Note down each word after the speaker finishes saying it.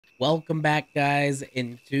Welcome back, guys,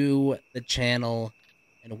 into the channel,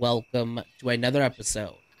 and welcome to another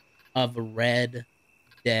episode of Red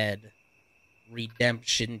Dead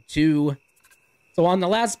Redemption 2. So on the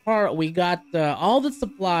last part, we got all the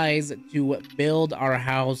supplies to build our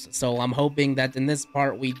house, so I'm hoping that in this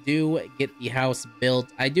part we do get the house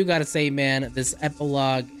built. I do gotta say, man, this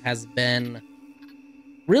epilogue has been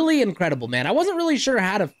really incredible, man. I wasn't really sure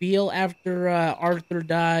how to feel after Arthur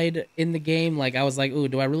died in the game. Like, I was like, ooh,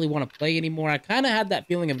 do I really want to play anymore? I kind of had that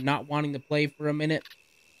feeling of not wanting to play for a minute.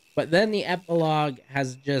 But then the epilogue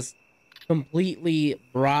has just completely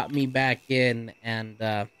brought me back in. And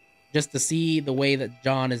just to see the way that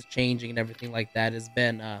John is changing and everything like that has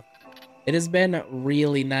been... it has been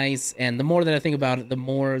really nice. And the more that I think about it, the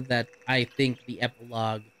more that I think the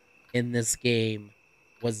epilogue in this game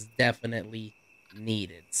was definitely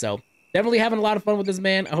needed. So definitely having a lot of fun with this,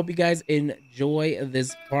 man. I hope you guys enjoy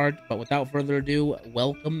this part, but without further ado,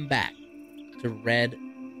 welcome back to Red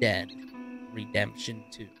Dead Redemption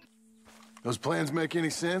 2. Those plans make any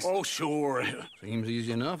sense? Oh, sure. Seems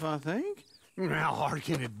easy enough, I think. How hard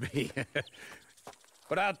can it be?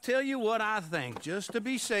 But I'll tell you what I think. Just to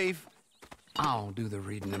be safe, I'll do the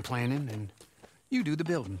reading and planning, and you do the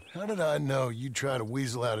building. How did I know you'd try to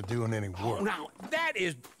weasel out of doing any work? Oh, now, that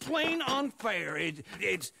is plain unfair.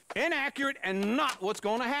 It's inaccurate and not what's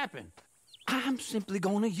going to happen. I'm simply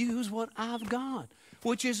going to use what I've got,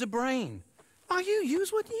 which is a brain. While you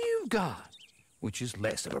use what you've got, which is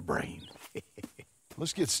less of a brain.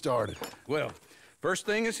 Let's get started. Well, first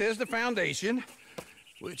thing it says the foundation,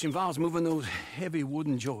 which involves moving those heavy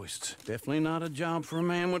wooden joists. Definitely not a job for a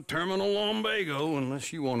man with terminal lumbago,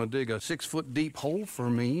 unless you want to dig a 6-foot deep hole for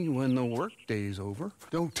me when the workday's over.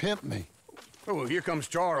 Don't tempt me. Oh, here comes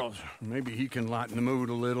Charles. Maybe he can lighten the mood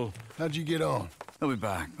a little. How'd you get on? He'll be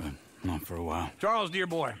back, but not for a while. Charles, dear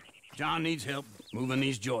boy, John needs help moving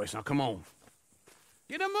these joists. Now, come on.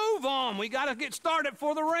 Get a move on. We gotta get started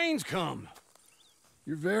before the rains come.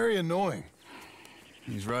 You're very annoying.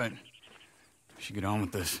 He's right. We should get on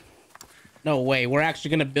with this. No way, we're actually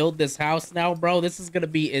gonna build this house now, bro. This is gonna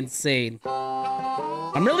be insane.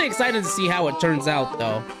 I'm really excited to see how it turns out,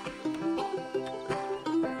 though.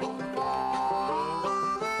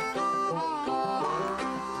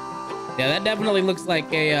 Yeah, that definitely looks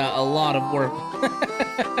like a lot of work.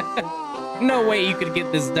 No way you could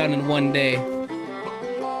get this done in one day.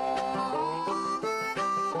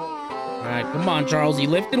 Alright, come on, Charles. You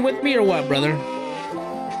lifting with me or what, brother?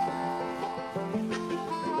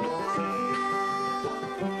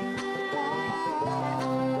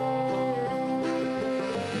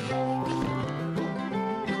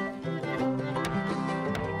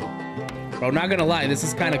 Bro, not gonna lie, this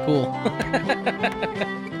is kind of cool.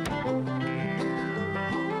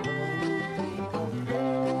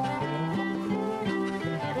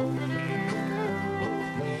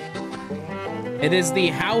 It is the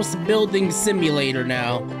house building simulator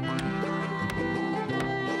now.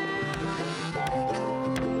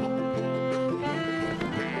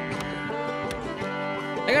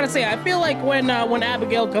 I gotta say, I feel like when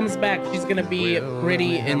Abigail comes back, she's gonna be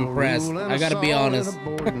pretty impressed. I gotta be honest.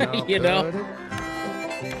 You know?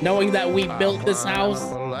 Knowing that we built this house.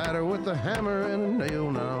 With a hammer and a nail,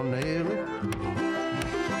 now nail it.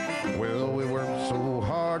 Well, we worked so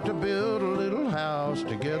hard to build a little house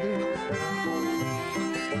together.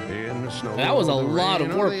 In the snow, that was a lot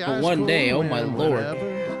of work for one day. Oh my lord.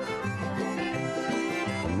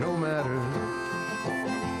 No matter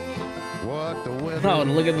what the weather. Oh,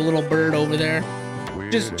 and look at the little bird over there.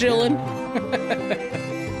 Just chilling.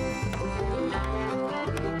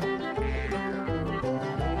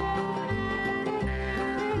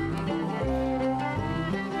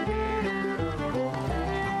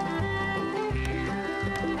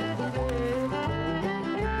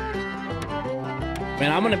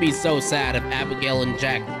 Man, I'm gonna be so sad if Abigail and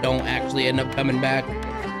Jack don't actually end up coming back.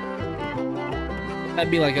 That'd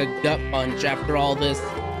be like a gut punch after all this.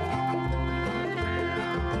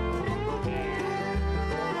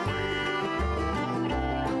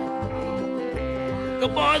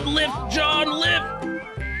 Come on, lift, John, lift!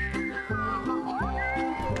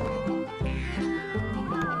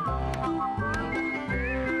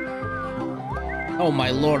 Oh my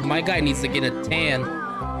lord, my guy needs to get a tan.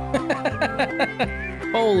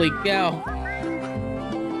 Holy cow.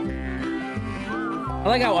 I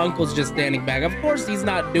like how Uncle's just standing back. Of course he's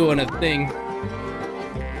not doing a thing.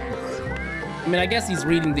 I mean, I guess he's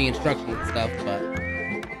reading the instructions and stuff, but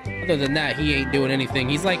other than that, he ain't doing anything.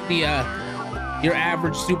 He's like the, your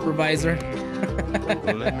average supervisor.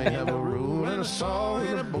 Let me have a rule and a saw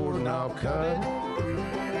and a board and I'll cut.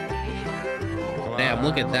 Damn,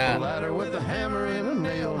 look at that. Ladder with a hammer and a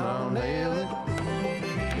nail, now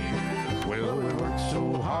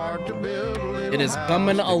work to build a little It is house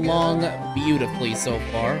coming along together. beautifully so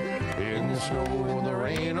far. In the snow, the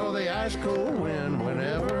rain, or the ice cold wind,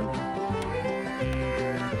 whenever,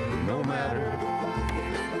 no matter,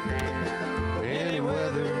 any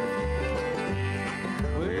weather,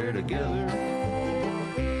 we're together.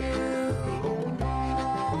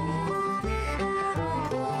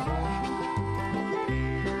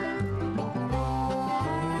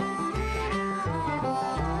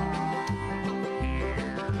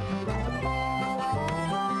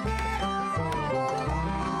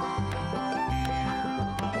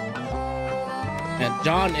 And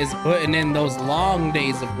John is putting in those long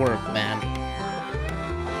days of work, man.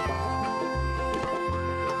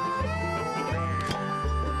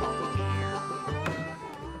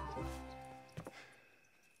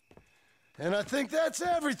 And I think that's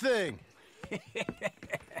everything.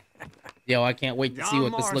 Yo, I can't wait to see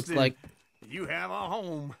what this looks Marston, like. You have a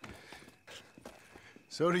home.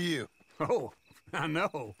 So do you. Oh, I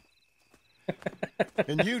know.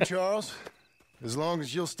 And you, Charles. As long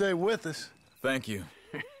as you'll stay with us. Thank you.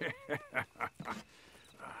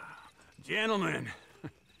 Gentlemen,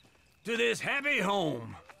 to this happy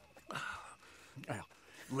home. Well,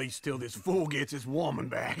 at least till this fool gets his woman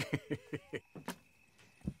back.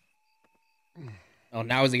 Oh,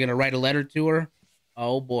 now is he gonna write a letter to her?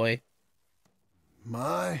 Oh boy.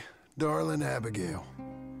 My darling Abigail,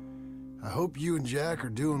 I hope you and Jack are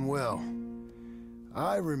doing well.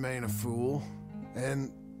 I remain a fool,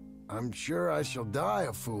 and I'm sure I shall die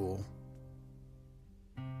a fool.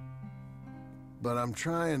 But I'm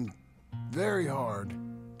trying very hard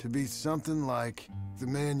to be something like the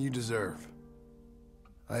man you deserve.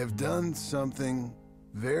 I have done something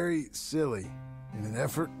very silly in an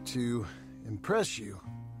effort to impress you.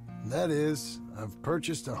 And that is, I've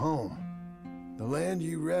purchased a home. The land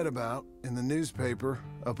you read about in the newspaper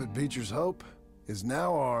up at Beecher's Hope is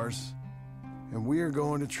now ours, and we are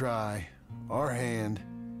going to try our hand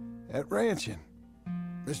at ranching.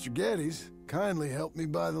 Mr. Geddes kindly helped me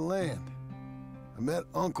buy the land. I met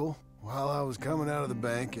Uncle while I was coming out of the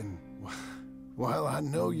bank, and while I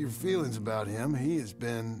know your feelings about him, he has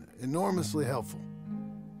been enormously helpful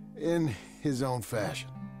in his own fashion.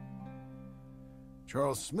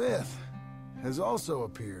 Charles Smith has also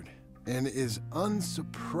appeared and is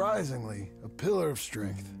unsurprisingly a pillar of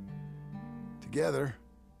strength. Together,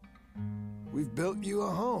 we've built you a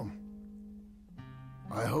home.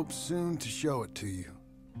 I hope soon to show it to you.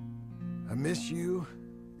 I miss you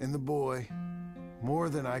and the boy more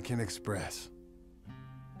than I can express.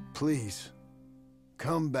 Please,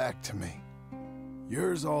 come back to me.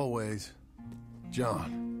 Yours always,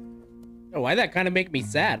 John. Oh, why that kind of make me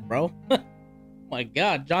sad, bro? My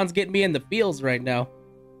God, John's getting me in the feels right now.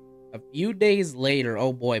 A few days later,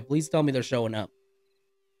 oh boy, please tell me they're showing up.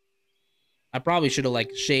 I probably should have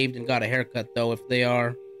like shaved and got a haircut though if they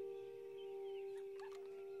are.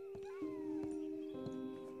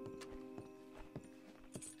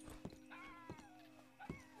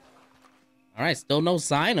 All right, still no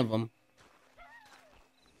sign of them.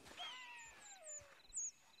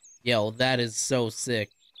 Yo, that is so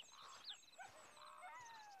sick.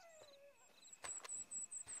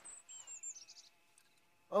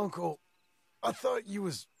 Uncle, I thought you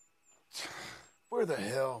was... Where the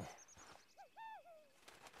hell?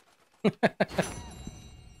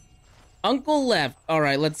 Uncle left. All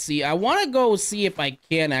right, let's see. I want to go see if I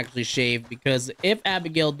can actually shave, because if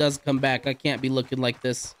Abigail does come back, I can't be looking like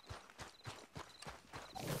this.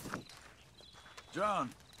 John.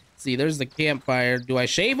 See, there's the campfire. Do I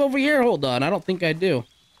shave over here? Hold on. I don't think I do.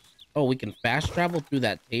 Oh, we can fast travel through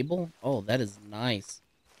that table? Oh, that is nice.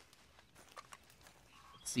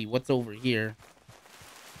 Let's see, what's over here?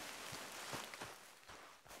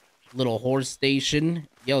 Little horse station.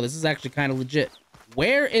 Yo, this is actually kind of legit.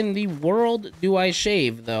 Where in the world do I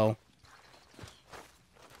shave, though?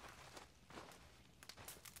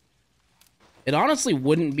 It honestly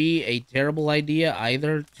wouldn't be a terrible idea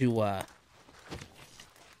either to,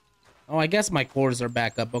 Oh, I guess my cores are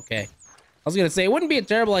back up. Okay. I was gonna say, it wouldn't be a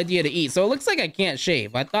terrible idea to eat. So it looks like I can't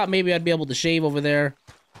shave. I thought maybe I'd be able to shave over there.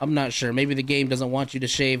 I'm not sure. Maybe the game doesn't want you to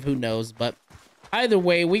shave. Who knows? But either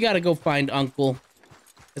way, we gotta go find Uncle.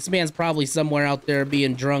 This man's probably somewhere out there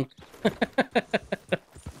being drunk.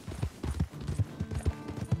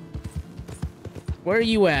 Where are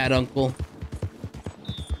you at, Uncle?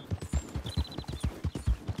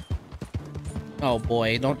 Oh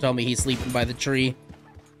boy, don't tell me he's sleeping by the tree.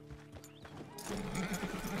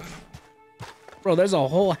 Bro, there's a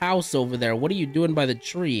whole house over there. What are you doing by the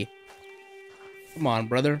tree? Come on,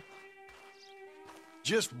 brother.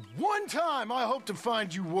 Just one time I hope to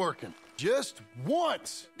find you working. Just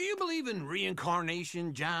once. Do you believe in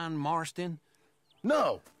reincarnation, John Marston?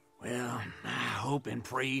 No. Well, I hope and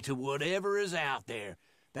pray to whatever is out there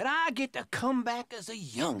that I get to come back as a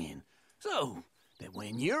youngin', so that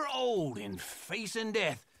when you're old and facing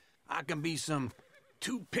death, I can be some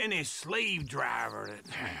two-penny slave driver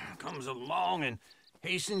that comes along and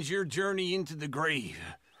hastens your journey into the grave.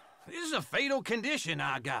 This is a fatal condition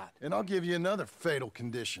I got. And I'll give you another fatal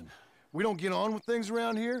condition. We don't get on with things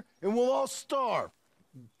around here, and we'll all starve.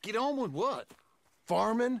 Get on with what?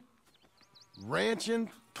 Farming,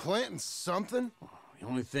 ranching, planting something. The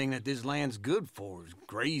only thing that this land's good for is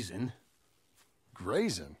grazing.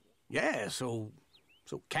 Grazing? Yeah, so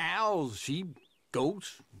cows, sheep,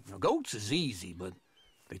 goats. Now, goats is easy, but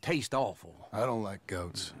they taste awful. I don't like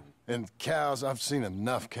goats. And cows, I've seen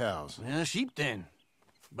enough cows. Yeah, sheep then.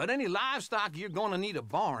 But any livestock, you're gonna need a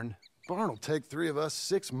barn. Barn will take 3 of us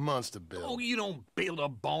 6 months to build. Oh, you don't build a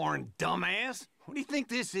barn, dumbass. What do you think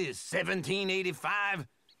this is, 1785?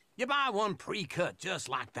 You buy one pre-cut just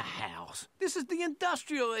like the house. This is the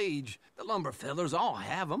industrial age. The lumber fellers all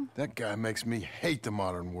have them. That guy makes me hate the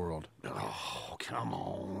modern world. Oh, come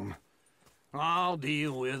on. I'll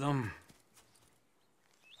deal with them.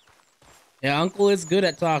 Yeah, Uncle is good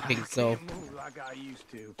at talking, so... Move like I used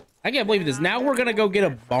to. I can't believe this. Now we're gonna go get a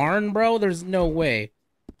barn, bro? There's no way.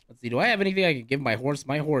 Let's see, do I have anything I can give my horse?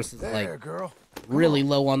 My horse is, There, like, girl. really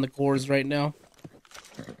low on the cores right now.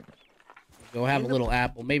 Go have a little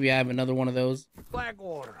apple. Maybe I have another one of those.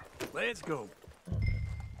 Blackwater, let's go.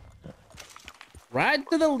 Right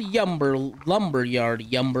to the lumber yard,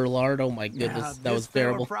 Yumberlard. Oh my goodness, that was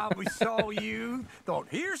terrible. Probably saw you. Thought,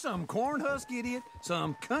 here's some corn husk idiot,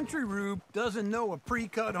 some country rube doesn't know a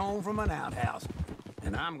pre-cut home from an outhouse,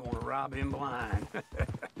 and I'm gonna rob him blind.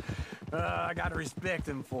 I gotta respect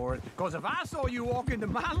him for it, cause if I saw you walk into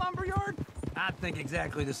my lumber yard, I'd think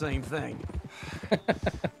exactly the same thing.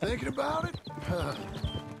 Thinking about it? I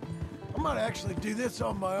might actually do this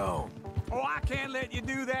on my own. Oh, I can't let you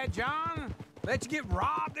do that, John. Let you get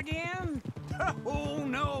robbed again? Oh,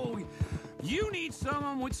 no. You need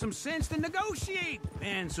someone with some sense to negotiate.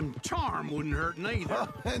 And some charm wouldn't hurt neither.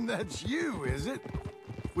 And that's you, is it?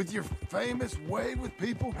 With your famous way with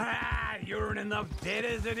people? Ah, you're in enough debt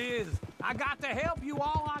as it is. I got to help you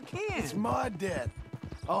all I can. It's my debt.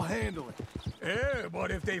 I'll handle it. Yeah,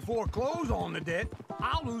 but if they foreclose on the debt,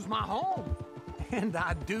 I'll lose my home. And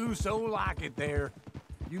I do so like it there.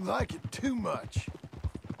 You like it too much.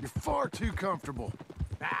 You're far too comfortable.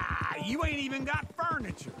 Ah, you ain't even got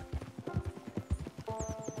furniture.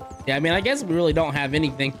 Yeah, I mean, I guess we really don't have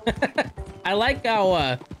anything. I like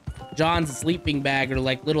how John's sleeping bag or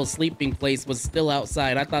like little sleeping place was still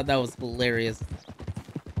outside. I thought that was hilarious.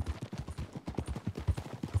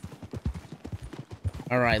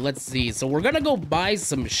 All right, let's see. So we're gonna go buy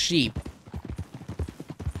some sheep.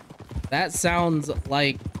 That sounds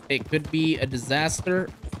like it could be a disaster.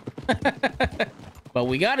 But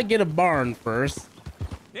we gotta get a barn first.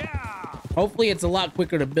 Yeah. Hopefully it's a lot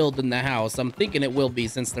quicker to build than the house. I'm thinking it will be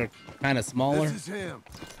since they're kind of smaller. This is him.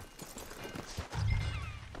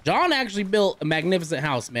 John actually built a magnificent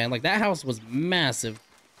house, man. Like, that house was massive.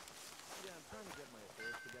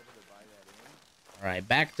 All right,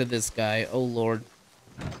 back to this guy. Oh, Lord.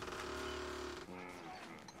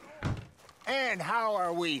 And how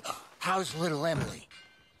are we? How's little Emily?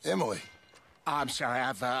 Emily. I'm sorry,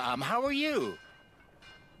 how are you?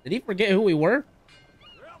 Did he forget who we were?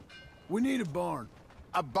 We need a barn.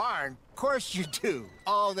 A barn? Of course you do.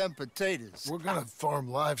 All them potatoes. We're gonna farm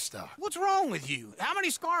livestock. What's wrong with you? How many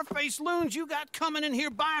Scarface loons you got coming in here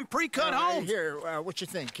buying pre-cut homes? Here, what you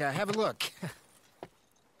think? Have a look.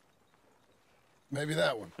 Maybe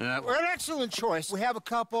that one. We're an excellent choice. We have a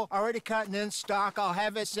couple already cut and in stock. I'll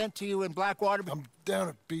have it sent to you in Blackwater. I'm down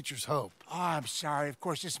at Beecher's Hope. Oh, I'm sorry. Of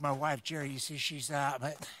course, this is my wife, Jerry. You see, she's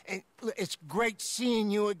but it's great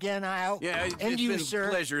seeing you again, Al. Yeah, and it's you, been sir. a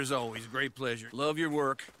pleasure as always. Great pleasure. Love your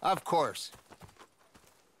work. Of course.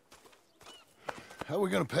 How are we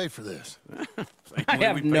gonna pay for this? I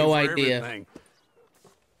have no idea.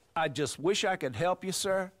 I just wish I could help you,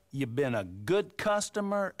 sir. You've been a good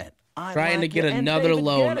customer, and I Trying to like get you, and another David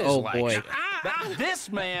loan. Guedes Oh, likes boy. you. But this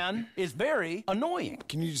man is very annoying.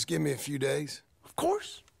 Can you just give me a few days? Of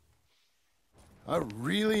course. I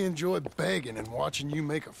really enjoy begging and watching you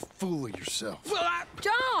make a fool of yourself. Well,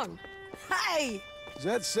 John! Hey! Is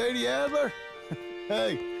that Sadie Adler?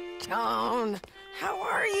 Hey. John, how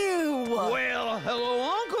are you? well,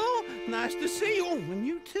 hello, Uncle. Nice to see you. And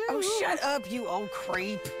you too. Oh, shut up, you old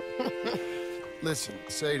creep. Listen,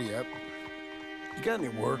 Sadie, you got any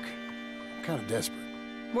work? I'm kind of desperate.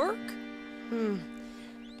 Work?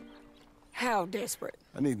 How desperate?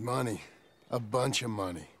 I need money. A bunch of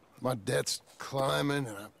money. My debt's climbing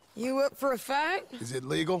and You up for a fight? Is it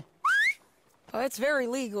legal? Well, it's very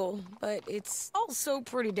legal, but it's also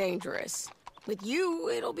pretty dangerous. With you,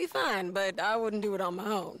 it'll be fine, but I wouldn't do it on my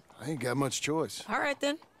own. I ain't got much choice. All right,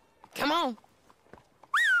 then. Come on.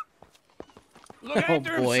 Look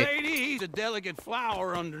after him, Sadie. He's a delicate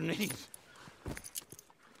flower underneath.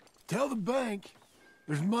 Tell the bank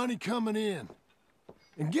there's money coming in.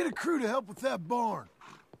 And get a crew to help with that barn.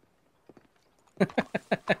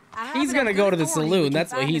 He's gonna go to the saloon.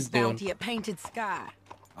 That's what he's doing. At Painted Sky.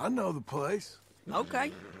 I know the place.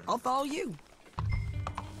 Okay, I'll follow you.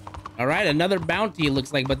 All right, another bounty it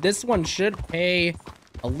looks like, but this one should pay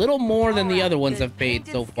a little more than the other ones have paid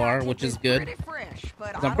so far, which is good.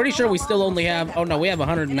 So I'm pretty sure we still only have, oh no, we have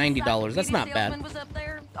 $190. That's not bad. Was up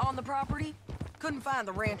there on the property. Couldn't find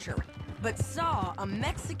the rancher, but saw a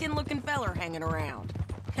Mexican-looking feller hanging around.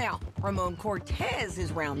 Now, Ramon Cortez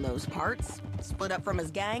is round those parts, split up from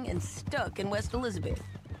his gang and stuck in West Elizabeth.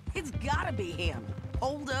 It's gotta be him,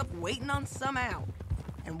 holed up waiting on some out.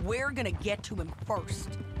 And we're gonna get to him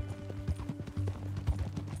first.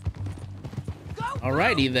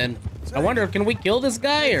 Alrighty then. I wonder, can we kill this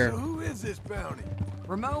guy or? So who is this bounty?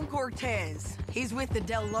 Ramon Cortez. He's with the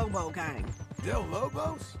Del Lobo gang. Del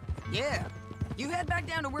Lobos? Yeah. You head back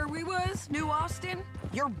down to where we was, New Austin,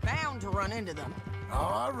 you're bound to run into them. Oh,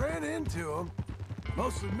 I ran into them.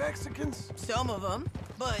 Mostly Mexicans. Some of them,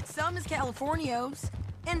 but some is Californios,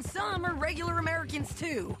 and some are regular Americans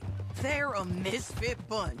too. They're a misfit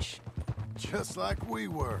bunch. Just like we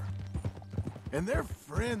were. And they're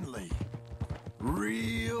friendly.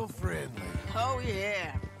 Real friendly. Oh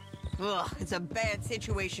yeah. Ugh, it's a bad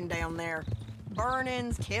situation down there.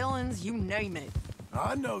 Burnings, killings, you name it.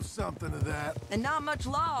 I know something of that. And not much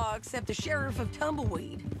law except the sheriff of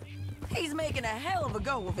Tumbleweed. He's making a hell of a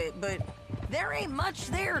go of it, but there ain't much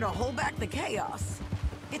there to hold back the chaos.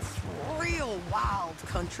 It's real wild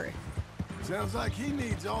country. Sounds like he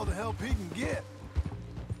needs all the help he can get.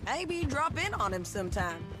 Maybe drop in on him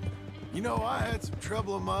sometime. You know, I had some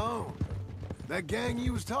trouble of my own. That gang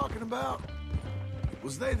you was talking about,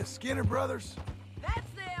 was they the Skinner brothers? That's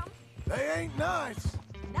them. They ain't nice.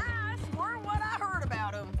 Nice weren't what I heard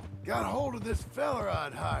about them. Got hold of this feller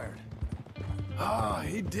I'd hired. Ah,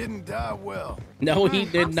 he didn't die well. No, he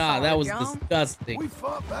did I'm not. sorry, That was John. disgusting. We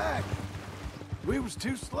fought back. We was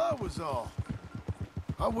too slow was all.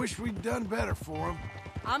 I wish we'd done better for him.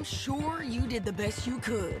 I'm sure you did the best you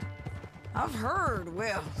could. I've heard,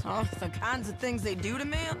 well, the kinds of things they do to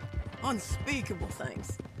men. Unspeakable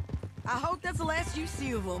things. I hope that's the last you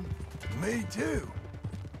see of them. Me too.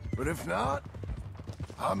 But if not,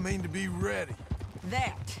 I mean to be ready.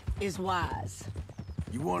 That is wise.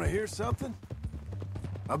 You want to hear something?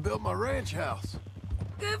 I built my ranch house.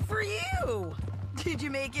 Good for you. Did you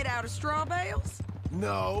make it out of straw bales?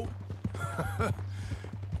 No.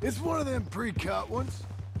 It's one of them pre-cut ones.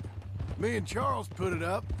 Me and Charles put it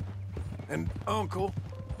up, and Uncle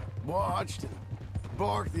watched and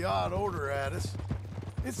barked the odd order at us.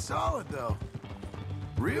 It's solid, though.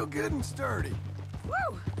 Real good and sturdy.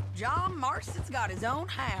 Woo! John Marston's got his own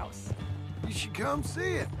house. You should come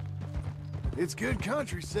see it. It's good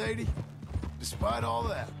country, Sadie. Despite all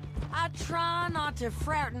that. I try not to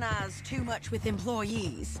fraternize too much with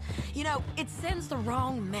employees. You know, it sends the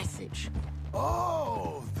wrong message.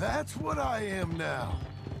 Oh, that's what I am now.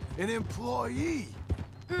 An employee.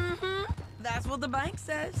 Mm-hmm. That's what the bank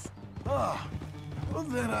says. Ah, well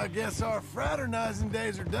then I guess our fraternizing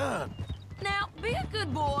days are done. Now, be a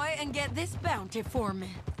good boy and get this bounty for me.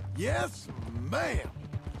 Yes, ma'am.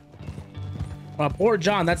 Poor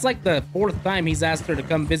John. That's like the 4th time he's asked her to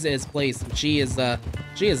come visit his place, and she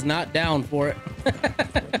is not down for it.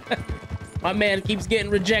 My man keeps getting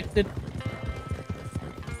rejected.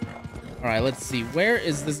 All right, let's see. Where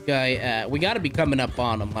is this guy at? We got to be coming up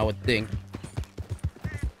on him, I would think.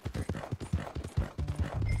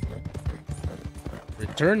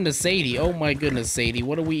 Return to Sadie. Oh my goodness, Sadie.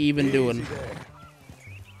 What are we even doing?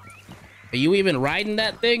 Are you even riding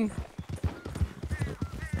that thing?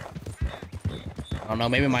 I don't know.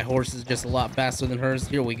 Maybe my horse is just a lot faster than hers.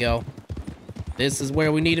 Here we go. This is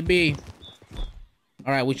where we need to be.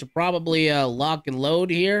 All right, we should probably lock and load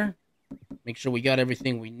here. Make sure we got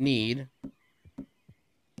everything we need.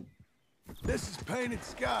 This is Painted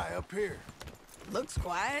Sky up here. Looks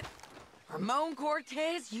quiet. Ramon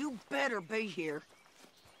Cortez, you better be here.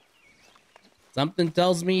 Something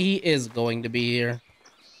tells me he is going to be here.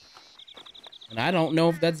 And I don't know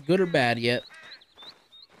if that's good or bad yet.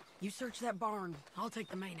 You search that barn. I'll take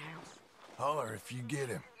the main house. Holler if you get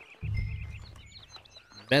him.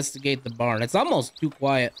 Investigate the barn. It's almost too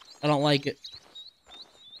quiet. I don't like it.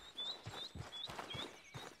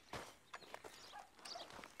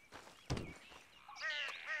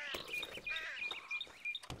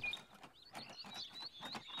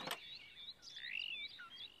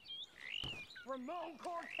 Ramon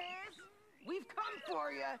Cortez, we've come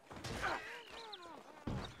for you.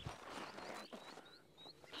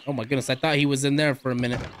 Oh my goodness, I thought he was in there for a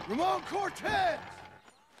minute. Ramon Cortez!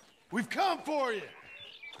 We've come for you!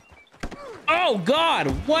 Oh God,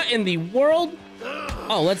 what in the world?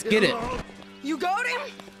 Oh, let's get it. You got him?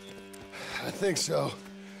 I think so.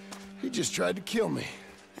 He just tried to kill me.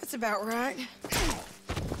 That's about right.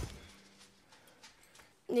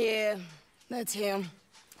 Yeah, that's him.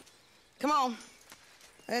 Come on.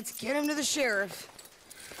 Let's get him to the sheriff.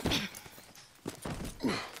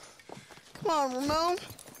 Come on, Ramon.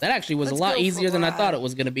 That actually was Let's a lot go for easier a than I ride. thought it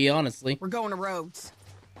was gonna be, honestly. We're going to Rhodes.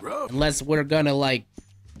 Unless we're gonna, like,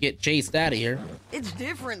 get chased out of here. It's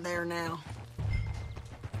different there now.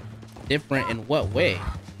 Different in what way?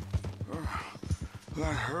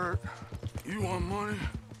 That hurt. You want money?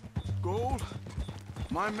 Gold?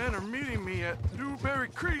 My men are meeting me at Newberry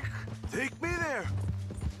Creek. Take me there.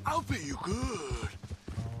 I'll pay you good.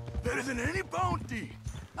 Better than any bounty.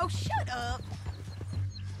 Oh, shut up.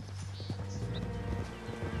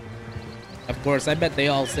 Of course, I bet they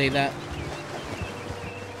all say that.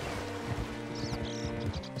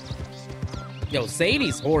 Yo,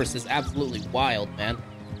 Sadie's horse is absolutely wild, man.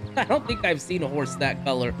 I don't think I've seen a horse that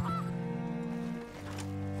color.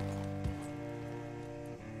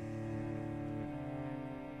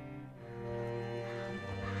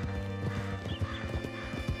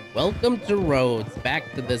 Welcome to Rhodes.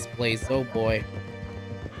 Back to this place. Oh boy.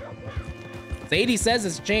 Sadie says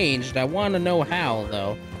it's changed. I want to know how,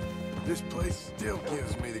 though. This place still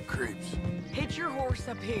gives me the creeps. Hitch your horse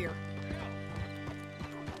up here.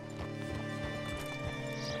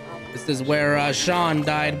 This is where Sean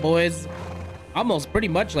died, boys. Almost pretty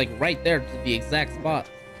much like right there to the exact spot.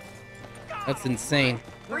 That's insane.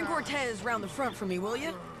 Bring Cortez round the front for me, will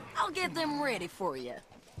you? I'll get them ready for you.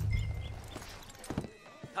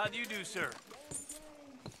 How do you do, sir?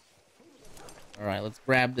 All right, let's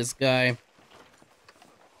grab this guy.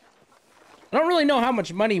 I don't really know how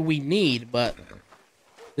much money we need, but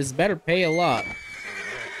this better pay a lot.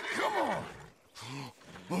 Come on.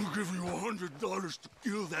 I'll give you $100 to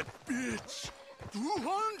kill that bitch.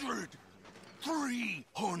 200.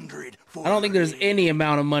 300 for I don't think there's any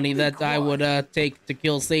amount of money that I would take to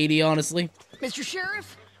kill Sadie, honestly. Mr.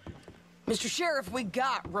 Sheriff? Mr. Sheriff, we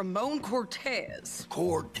got Ramon Cortez.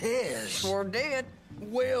 Cortez? Sure did.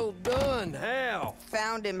 Well done. How?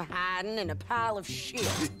 Found him hiding in a pile of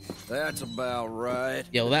shit. That's about right.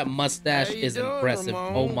 Yo, that mustache How you is doing, impressive.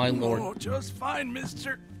 Ramon? Oh my lord. Oh, just fine,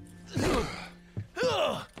 mister.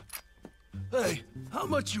 Hey, how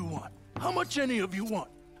much you want? How much any of you want?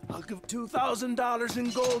 I'll give $2,000 in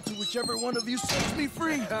gold to whichever one of you sets me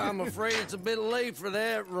free. I'm afraid it's a bit late for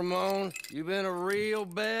that, Ramon. You've been a real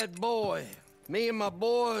bad boy. Me and my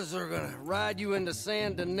boys are gonna ride you into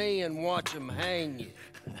Saint Denis and watch them hang you.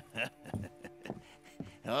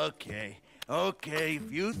 Okay,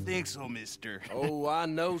 if you think so, mister. Oh, I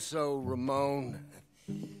know so, Ramon.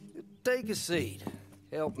 Take a seat.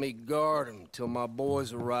 Help me guard them till my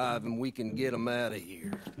boys arrive and we can get them out of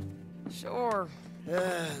here. Sure.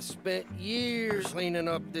 Spent years cleaning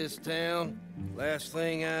up this town. Last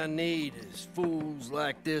thing I need is fools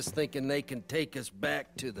like this thinking they can take us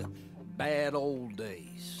back to the bad old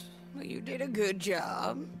days. Well, you did a good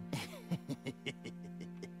job.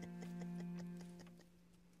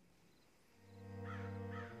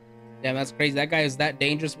 Damn, that's crazy. That guy is that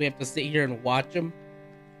dangerous. We have to sit here and watch him.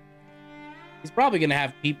 He's probably gonna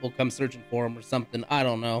have people come searching for him or something. I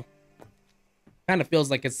don't know. Kind of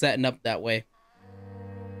feels like it's setting up that way.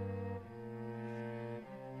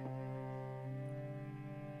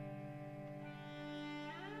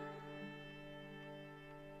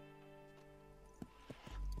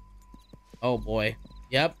 Oh boy.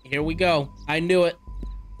 Yep, here we go. I knew it.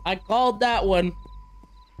 I called that one.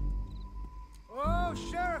 Oh,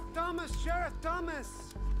 Sheriff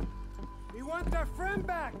Thomas! We want our friend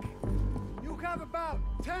back. You have about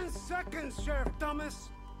 10 seconds, Sheriff Thomas,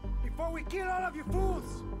 before we kill all of you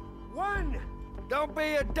fools. 1. Don't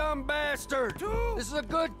be a dumb bastard. 2. This is a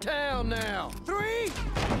good town now. 3.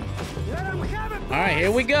 Let him have it. All right,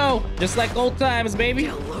 here we go. Just like old times, baby.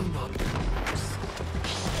 Oh,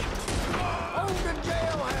 the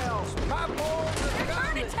jailhouse. My boys are They're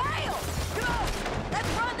turning tail! Go! Let's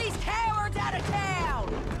run these cowards out of town!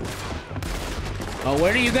 Oh,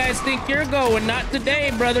 where do you guys think you're going? Not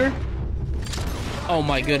today, brother. Oh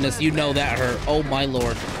my goodness, you know that hurt. Oh my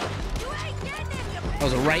lord. That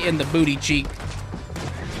was right in the booty cheek.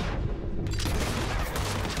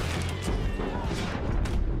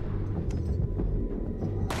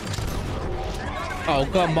 Oh,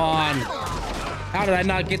 come on. How did I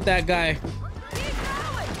not get that guy?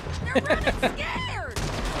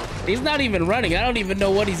 He's not even running. I don't even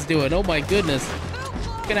know what he's doing. Oh my goodness.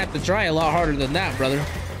 You're gonna have to try a lot harder than that, brother.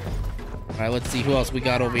 All right, let's see who else we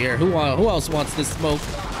got over here. Who else wants this smoke?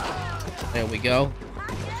 There we go.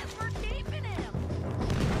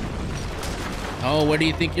 Oh, where do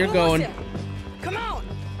you think you're going? Come on!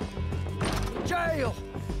 Jail!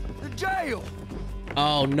 The jail!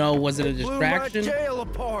 Oh no, was it a distraction? Blew my jail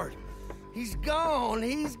apart. He's gone.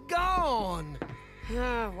 He's gone.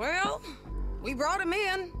 Well, we brought him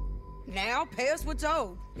in. Now pay us what's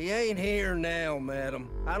owed. He ain't here now, madam.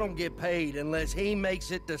 I don't get paid unless he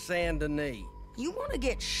makes it to Saint Denis. You want to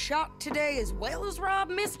get shot today as well as Rob,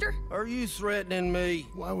 mister? Are you threatening me?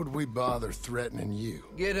 Why would we bother threatening you?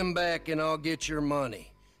 Get him back and I'll get your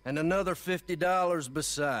money. And another $50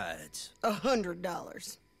 besides.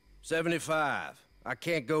 $100. 75. I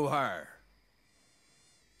can't go higher.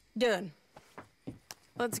 Done.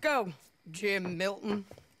 Let's go, Jim Milton.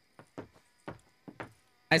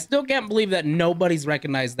 I still can't believe that nobody's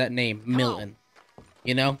recognized that name, Milton.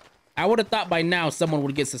 You know? I would have thought by now someone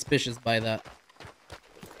would get suspicious by that.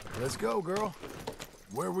 Let's go, girl.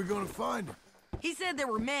 Where are we gonna find him? He said there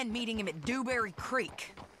were men meeting him at Dewberry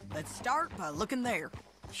Creek. Let's start by looking there.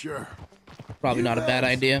 Sure. Probably not a bad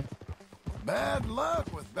idea. Bad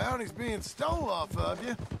luck with bounties being stolen off of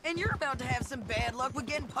you. And you're about to have some bad luck with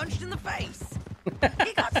getting punched in the face.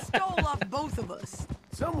 He got stole off both of us.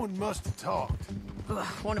 Someone must have talked. Ugh,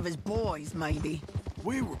 one of his boys, maybe.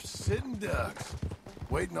 We were sitting ducks,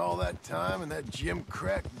 waiting all that time in that Jim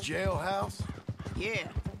Crack jailhouse. Yeah.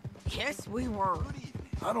 Yes, we were.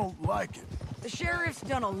 I don't like it. The sheriff's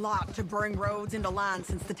done a lot to bring roads into line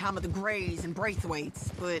since the time of the Grays and Braithwaites,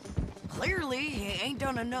 but clearly he ain't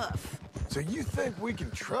done enough. So you think we can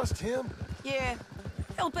trust him? Yeah,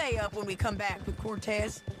 he'll pay up when we come back with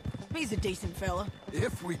Cortez. He's a decent fella.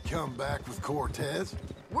 If we come back with Cortez.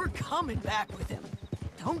 We're coming back with him.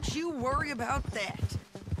 Don't you worry about that.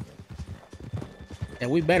 Yeah,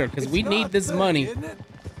 we better, because we need this fair, money. Isn't it?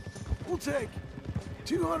 We'll take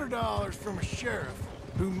 $200 from a sheriff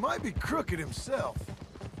who might be crooked himself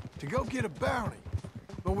to go get a bounty.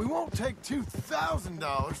 But we won't take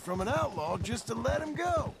 $2,000 from an outlaw just to let him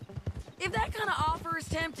go. If that kind of offer is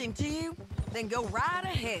tempting to you, then go right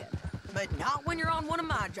ahead. But not when you're on one of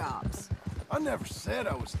my jobs. I never said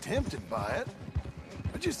I was tempted by it.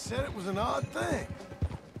 I just said it was an odd thing.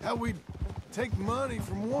 How we'd take money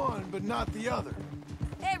from one, but not the other.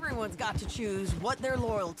 Everyone's got to choose what they're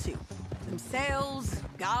loyal to. Themselves,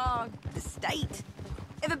 God, the state.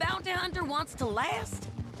 If a bounty hunter wants to last,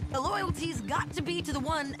 the loyalty's got to be to the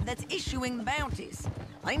one that's issuing the bounties.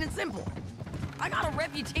 Plain and simple. I got a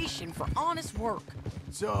reputation for honest work.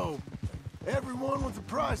 So, everyone with a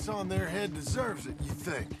price on their head deserves it, you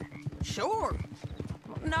think? Sure.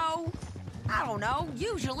 No, I don't know,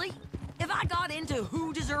 usually. If I got into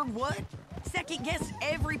who deserved what, second-guessed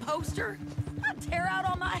every poster, I'd tear out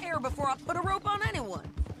all my hair before I put a rope on anyone.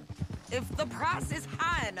 If the price is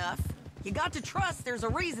high enough, you got to trust there's a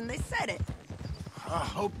reason they said it. I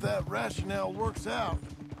hope that rationale works out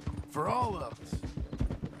for all of us.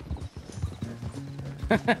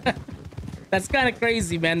 That's kind of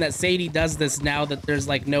crazy, man, that Sadie does this now that there's,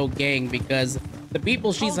 like, no gang, because the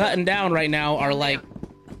people she's hunting down right now are, like,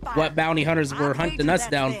 what bounty hunters were hunting us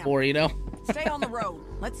down for, you know? Stay on the road.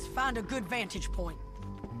 Let's find a good vantage point.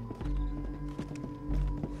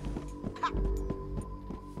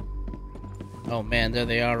 Oh, man, there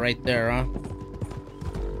they are right there, huh?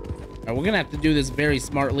 All right, we're gonna have to do this very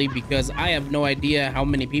smartly because I have no idea how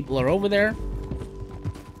many people are over there.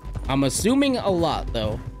 I'm assuming a lot,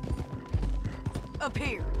 though. Up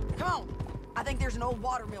here. Come on. I think there's an old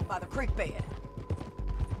water mill by the creek bed.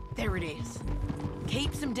 There it is.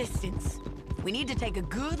 Keep some distance. We need to take a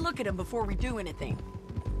good look at him before we do anything.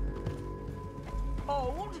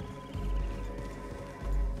 Hold.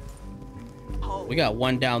 Hold. We got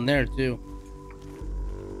one down there, too.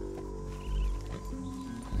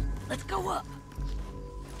 Let's go up.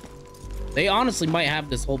 They honestly might have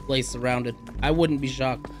this whole place surrounded. I wouldn't be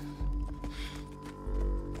shocked.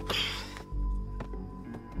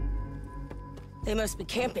 They must be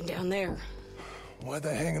camping down there. Why are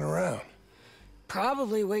they hanging around?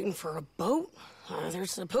 Probably waiting for a boat.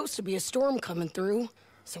 There's supposed to be a storm coming through,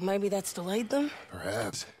 so maybe that's delayed them?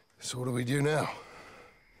 Perhaps. So what do we do now?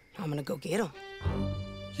 I'm gonna go get them.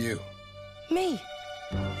 You. Me.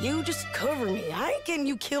 You just cover me. I ain't getting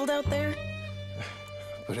you killed out there.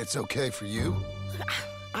 But it's okay for you?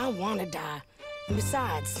 I want to die. And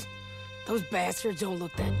besides, those bastards don't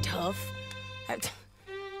look that tough.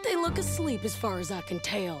 They look asleep as far as I can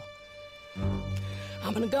tell.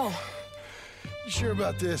 I'm gonna go. You sure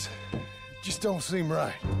about this? Just don't seem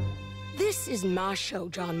right. This is my show,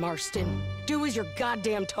 John Marston. Do as you're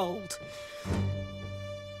goddamn told.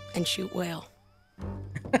 And shoot well.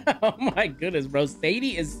 Oh my goodness, bro.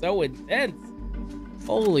 Sadie is so intense.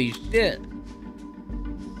 Holy shit.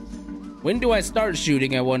 When do I start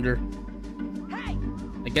shooting, I wonder? Hey!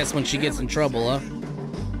 I guess when she gets in trouble, huh?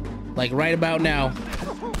 Like right about now.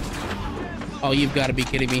 Oh, you've got to be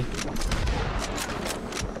kidding me.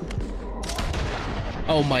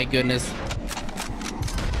 Oh my goodness.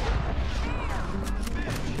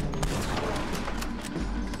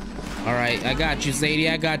 All right, I got you, Sadie.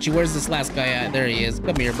 I got you. Where's this last guy at? There he is.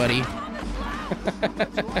 Come here, buddy.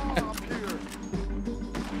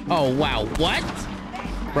 Oh, wow. What?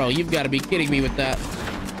 Bro, you've got to be kidding me with that.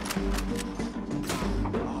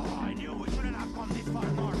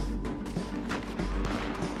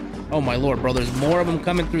 Oh, my lord, bro. There's more of them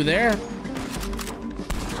coming through there.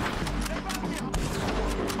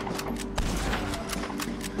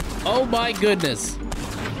 Oh, my goodness.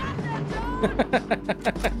 They're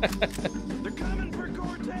coming for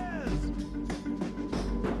Cortez.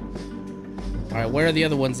 All right, where are the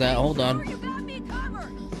other ones at? Hold on.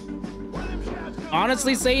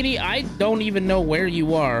 Honestly, Sadie, I don't even know where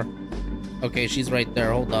you are. Okay, she's right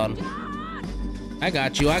there. Hold on. I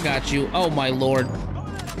got you. I got you. Oh, my lord.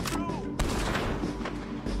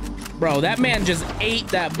 Bro, that man just ate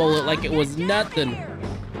that bullet like it was nothing.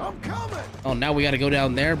 I'm coming. Oh, now we got to go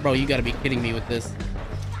down there? Bro, you got to be kidding me with this.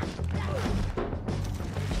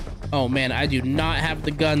 Oh, man, I do not have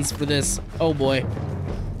the guns for this. Oh, boy.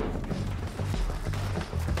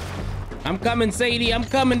 I'm coming, Sadie. I'm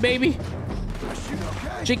coming, baby.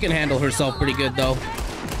 She can handle herself pretty good, though.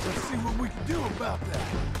 Let's see what we can do about that.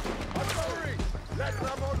 Let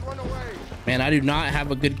Ramon run away. Man, I do not have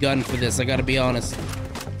a good gun for this. I got to be honest.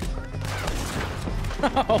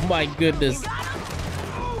 Oh, my goodness.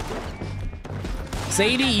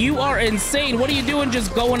 Sadie, you are insane. What are you doing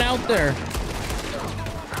just going out there?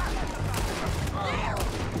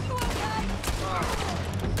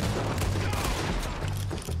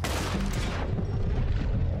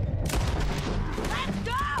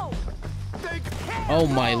 Oh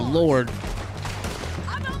my lord.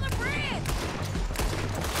 I'm on the bridge.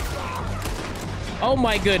 Oh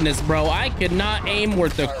my goodness, bro. I cannot aim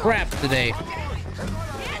worth a crap today.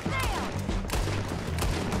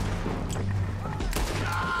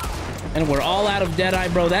 And we're all out of Deadeye,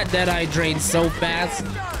 bro. That Deadeye drains so fast.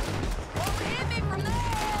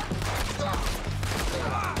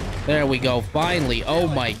 There we go. Finally. Oh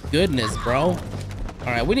my goodness, bro. All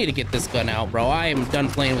right, we need to get this gun out, bro. I am done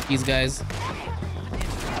playing with these guys.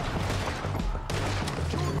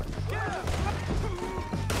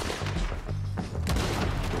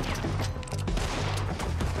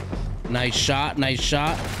 Nice shot, nice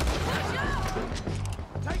shot.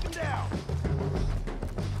 Take him down.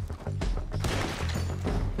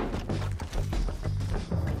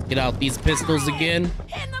 Get out these pistols again.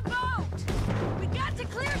 In the boat. We got to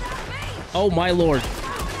clear that beach. Oh my lord.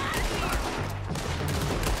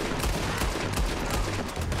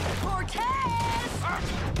 Cortez.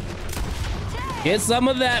 Get some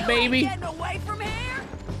of that, baby. Getting away from here.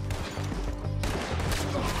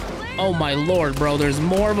 Oh my lord, bro. There's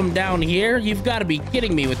more of them down here. You've got to be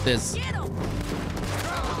kidding me with this. Get 'em.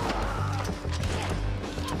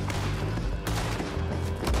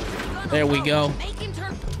 There we go. Make him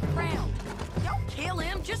turn around. Don't kill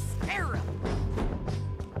him, just spare him.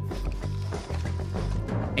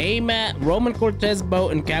 Aim at Roman Cortez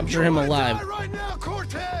boat and capture him alive. Die right now,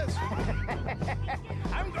 Cortez.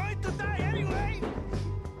 I'm going to die anyway.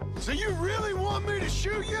 So you really want me to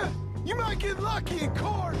shoot you? You might get lucky in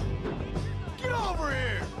court. Get over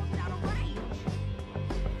here.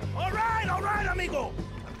 All right, amigo.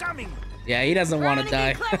 I'm coming. Yeah, he doesn't want to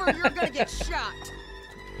die. Trying to be clever, you're gonna get shot.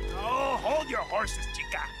 Oh, hold your horses,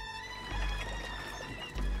 chica.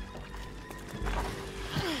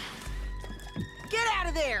 Get out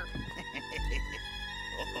of there.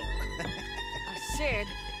 I said,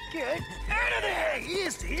 get Out of there!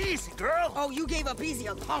 Easy, easy, girl. Oh, you gave up easy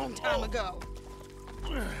a long time ago.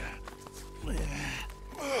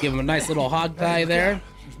 Give him a nice little hog tie there.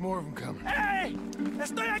 There's more of them coming. Hey,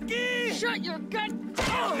 estoy aquí. Shut your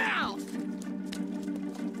goddamn mouth.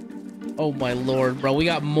 Oh my lord, bro. We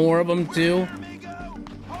got more of them too.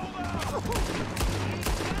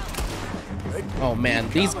 They Oh man,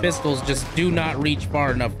 these pistols just do not reach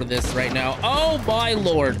far enough for this right now. Oh my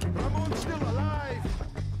lord. Ramon's still alive.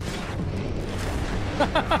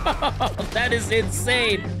 That is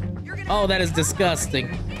insane. Oh, that is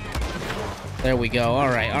disgusting. There we go. All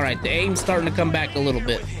right. The aim's starting to come back a little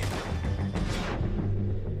bit.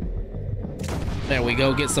 There we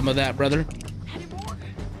go. Get some of that, brother. Any more?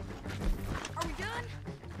 Are we done?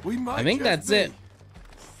 We might I think just that's it.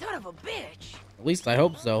 Son of a bitch. At least I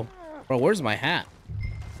hope so. Bro, where's my hat?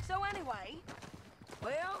 So anyway,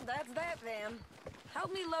 well, that's that then.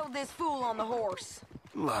 Help me load this fool on the horse.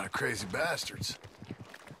 A lot of crazy bastards.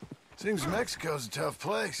 Seems Mexico's a tough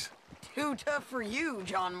place. Too tough for you,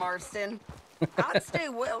 John Marston. I'd stay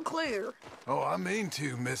well clear. Oh, I mean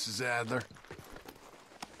to, Mrs. Adler.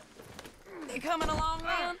 You coming along,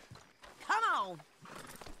 man? Come on. All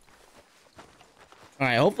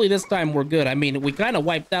right, hopefully this time we're good. I mean, we kind of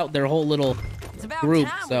wiped out their whole little It's about group,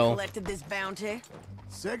 time so... we collected this bounty.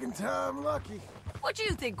 Second time lucky. What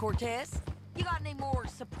you think, Cortez? You got any more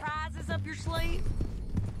surprises up your sleeve?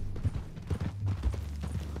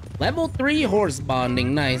 Level 3 horse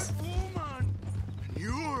bonding, nice. Woman,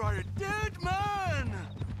 you are a dead man.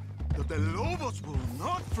 The Lobos will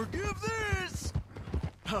not forgive this.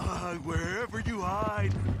 Wherever you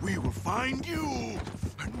hide, we will find you,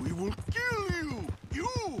 and we will kill you. You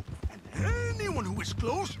and anyone who is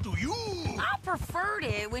close to you. I preferred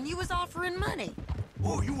it when you was offering money.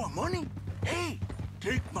 Oh, you want money? Hey,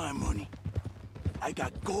 take my money. I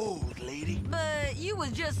got gold, lady. But you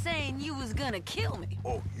was just saying you was gonna kill me.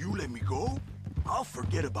 Oh, you let me go? I'll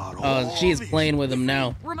forget about all Oh, she is this. playing with him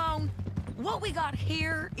now. Ramon, what we got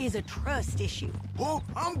here is a trust issue. Oh,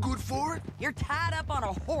 I'm good for it. You're tied up on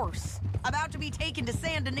a horse, about to be taken to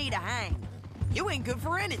Saint Denis to hang. You ain't good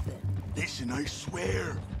for anything. Listen, I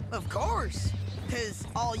swear. Of course, because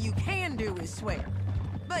all you can do is swear.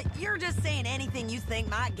 But you're just saying anything you think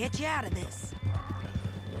might get you out of this.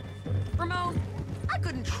 Ramon, I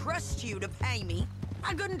couldn't trust you to pay me.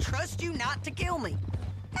 I couldn't trust you not to kill me.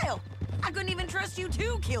 Hell, I couldn't even trust you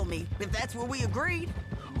to kill me, if that's what we agreed.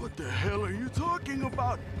 What the hell are you talking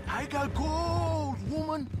about? I got gold,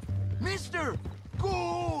 woman. Mister,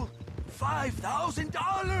 gold.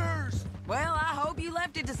 $5,000. Well, I hope you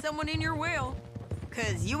left it to someone in your will.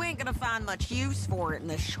 Because you ain't gonna find much use for it in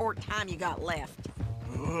the short time you got left.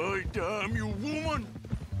 Oh, damn you, woman.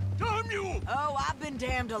 Damn you. Oh, I've been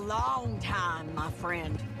damned a long time, my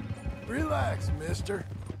friend. Relax, mister.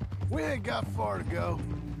 We ain't got far to go.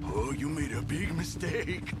 Oh, you made a big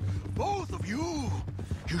mistake. Both of you.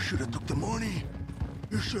 You should have took the money.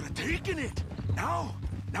 You should have taken it. Now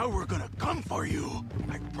we're gonna come for you.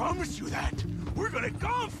 I promise you that. We're gonna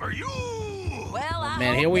come for you. Well, I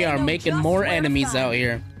Man, hope here we they are know making just more where to enemies find out me,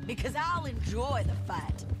 here. Because I'll enjoy the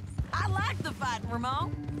fight. I like the fighting,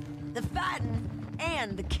 Ramon. The fighting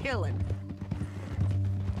and the killing.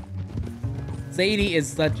 Sadie is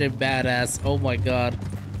such a badass. Oh my god.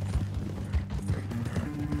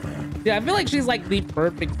 Yeah, I feel like she's like the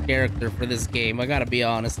perfect character for this game. I gotta be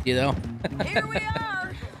honest, you know? Here we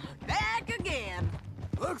are, back again.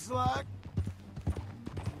 Looks like.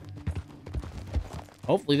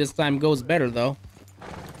 Hopefully this time goes better, though.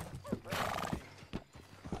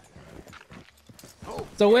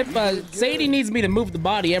 So if Sadie needs me to move the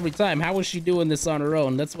body every time, how is she doing this on her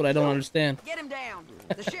own? That's what I don't understand. Get him down.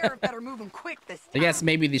 The sheriff better move him quick this time. I guess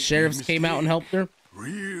maybe the sheriffs came out and helped her.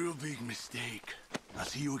 Real big mistake. I'll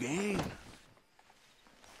see you again.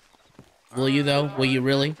 Will you, though? Will you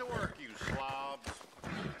really?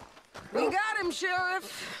 We got him,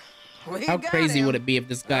 Sheriff. We How got crazy him. would it be if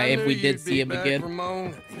this guy, if we did see him again?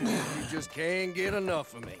 Ramon. You just can't get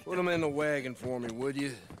enough of me. Put him in the wagon for me, would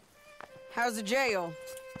you? How's the jail?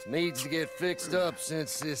 Needs to get fixed up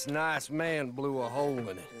since this nice man blew a hole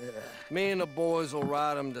in it. Me and the boys will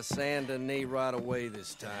ride him to Saint Denis right away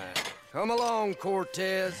this time. Come along,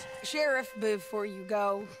 Cortez. Sheriff, before you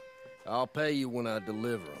go, I'll pay you when I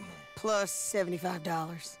deliver him. plus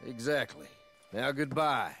 $75. Exactly. Now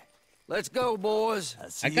goodbye. Let's go, boys.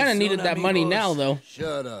 I kind of needed that money now, though.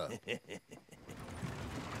 Shut up.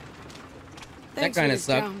 Thanks kinda for this,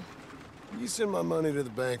 sucked. John. You send my money to the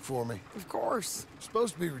bank for me. Of course. I'm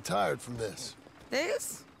supposed to be retired from this.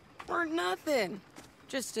 This weren't nothing.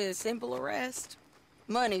 Just a simple arrest.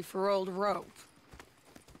 Money for old rope.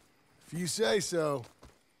 If you say so.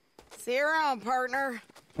 See you around, partner.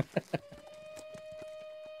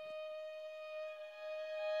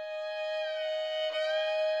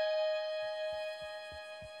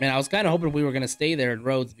 Man, I was kind of hoping we were going to stay there in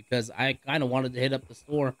Rhodes because I kind of wanted to hit up the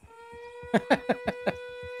store.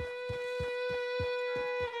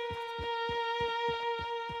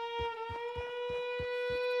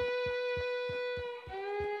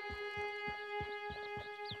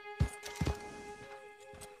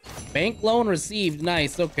 Bank loan received.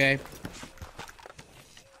 Nice. Okay.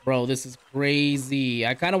 Bro, this is crazy.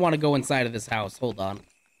 I kind of want to go inside of this house. Hold on.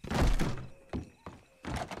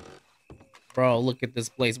 Bro, look at this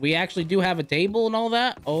place. We actually do have a table and all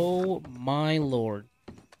that. Oh, my lord.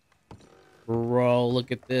 Bro,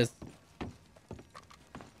 look at this.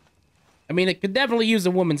 I mean, it could definitely use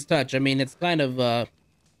a woman's touch. I mean, it's kind of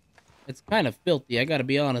filthy. I gotta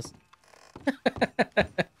be honest.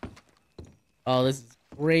 Oh, this is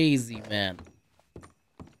crazy, man.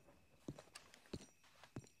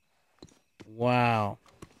 Wow.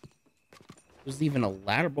 There's even a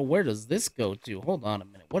ladder, but where does this go to? Hold on a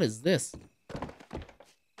minute. What is this?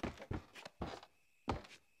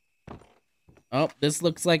 Oh, this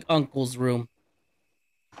looks like Uncle's room.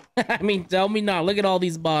 I mean, tell me not. Look at all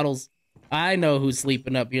these bottles. I know who's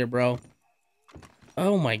sleeping up here, bro.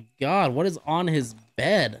 Oh my god, what is on his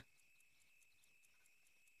bed?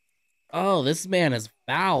 Oh, this man is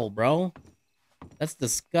foul, bro. That's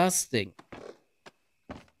disgusting.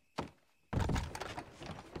 I'm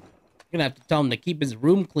gonna have to tell him to keep his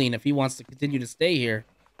room clean if he wants to continue to stay here.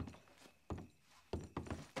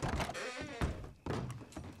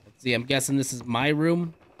 Let's see, I'm guessing this is my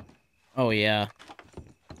room. Oh, yeah.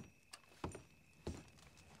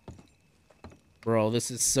 Bro,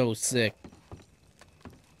 this is so sick.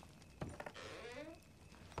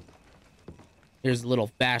 Here's a little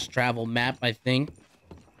fast travel map, I think.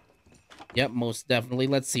 Yep, most definitely.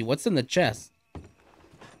 Let's see, what's in the chest?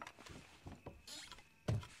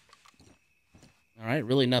 Alright,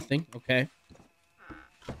 really nothing. Okay.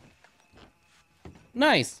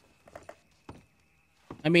 Nice.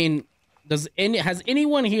 I mean, has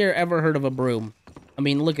anyone here ever heard of a broom? I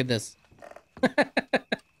mean, look at this.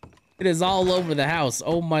 It is all over the house.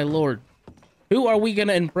 Oh my lord. Who are we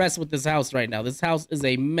gonna impress with this house right now? This house is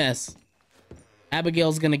a mess.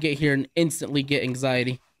 Abigail's gonna get here and instantly get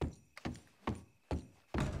anxiety.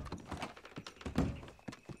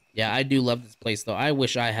 Yeah, I do love this place, though. I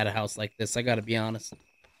wish I had a house like this. I gotta be honest.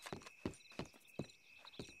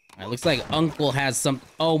 Alright, looks like Uncle has some...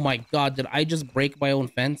 Oh my god, did I just break my own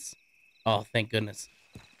fence? Oh, thank goodness.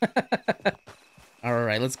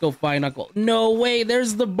 Alright, let's go find Uncle. No way,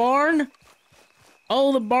 there's the barn?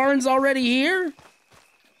 Oh, the barn's already here?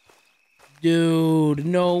 Dude,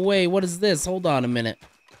 no way. What is this? Hold on a minute.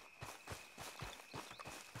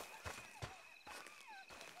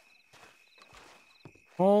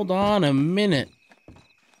 Hold on a minute.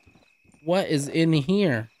 What is in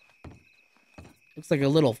here? Looks like a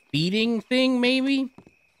little feeding thing, maybe?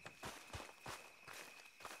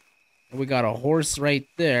 We got a horse right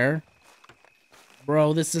there.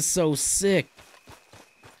 Bro, this is so sick.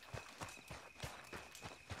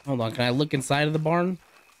 Hold on, can I look inside of the barn?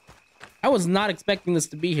 I was not expecting this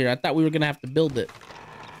to be here. I thought we were gonna have to build it.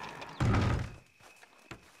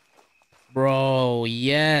 Bro,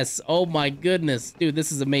 yes. Oh my goodness. Dude,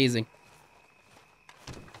 this is amazing.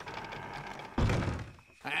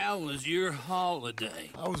 How was your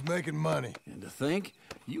holiday? I was making money. And to think,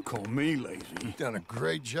 you call me lazy. You've done a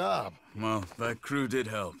great job. Well, that crew did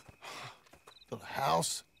help. Built a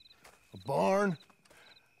house, a barn.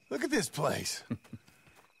 Look at this place.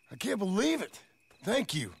 I can't believe it.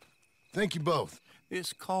 Thank you. Thank you both.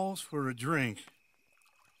 This calls for a drink.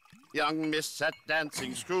 Young miss at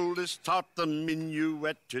dancing school is taught the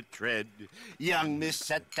minuet to tread. Young miss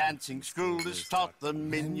at dancing school is taught the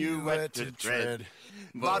minuet to tread.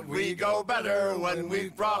 But we go better when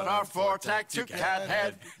we've brought our four-tack to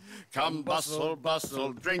Cathead. Come bustle,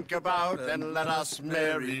 bustle, drink about, and let us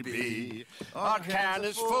merry be. Our can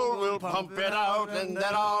is full, we'll pump it out, and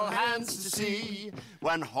then all hands to see.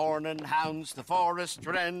 When horn and hounds the forest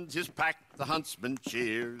rend, his pack the huntsman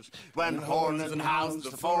cheers. When horn and hounds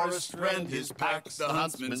the forest rend, his pack the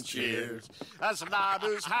huntsman cheers. As loud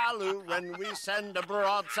as halloo when we send a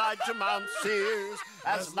broadside to Mount Sears.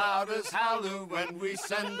 As loud as halloo when we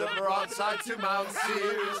send a broadside to Mount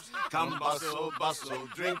Sears. Come bustle, bustle,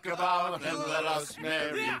 drink about, and let us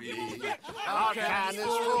merry be. Our can is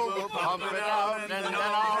full, we'll pump it out, and then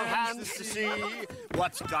all hands to see.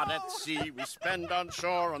 What's got at sea we spend on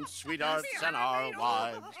shore on sweethearts and our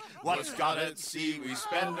wives. What's got at sea we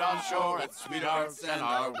spend on shore at sweethearts and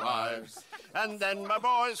our wives. And then my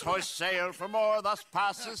boys hoist sail for more, thus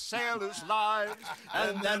passes sailors' lives.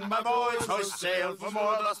 And then my boys hoist sail for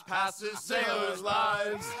more, thus passes sailors'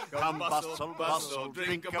 lives. Come bustle, bustle,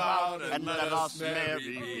 drink about, and let us merry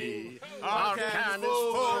be. Our can is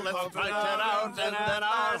full, let's put it out, and then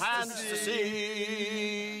our hands to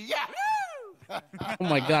see. Yeah! Oh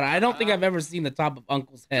my god, I don't think I've ever seen the top of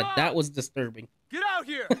Uncle's head. That was disturbing. Get out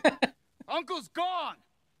here! Uncle's gone!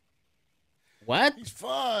 What? He's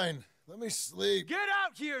fine. Let me sleep. Get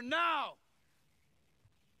out here now!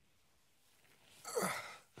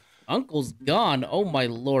 Uncle's gone. Oh my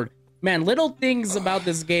lord. Man, little things about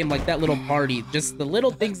this game, like that little party, just the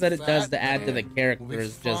little things that it does to add to the character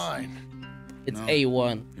is just, it's No,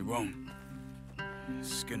 A1. It won't.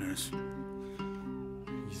 Skinner's.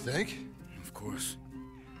 You think? Of course.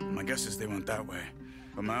 My guess is they went that way.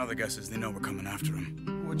 But my other guess is they know we're coming after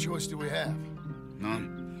them. What choice do we have?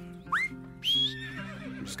 None.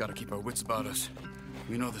 We just gotta keep our wits about us.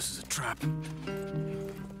 We know this is a trap.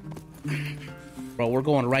 Bro, we're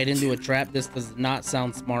going right into a trap. This does not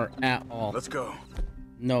sound smart at all. Let's go.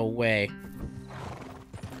 No way.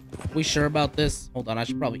 We sure about this? Hold on, I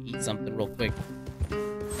should probably eat something real quick.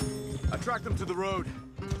 I tracked them to the road.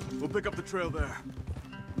 We'll pick up the trail there.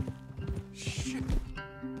 Shit.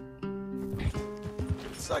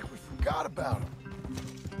 It's like we forgot about him.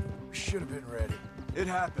 We should have been ready. It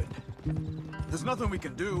happened. There's nothing we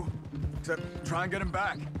can do except try and get him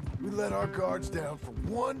back. We let our guards down for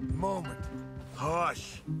one moment.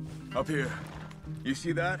 Hush. Up here. You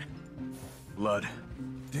see that? Blood.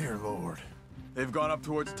 Dear Lord. They've gone up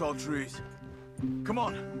towards tall trees. Come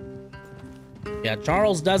on. Yeah,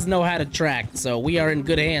 Charles does know how to track, so we are in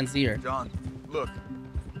good hands here. John, look.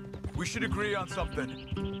 We should agree on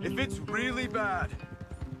something. If it's really bad,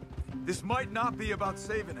 this might not be about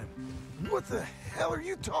saving him. What the hell are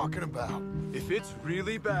you talking about? If it's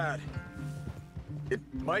really bad, it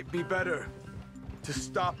might be better to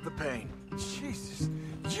stop the pain. Jesus,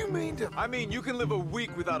 you mean to... I mean, you can live a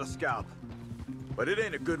week without a scalp, but it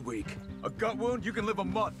ain't a good week. A gut wound, you can live a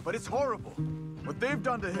month, but it's horrible. What they've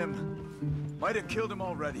done to him might have killed him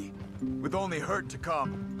already, with only hurt to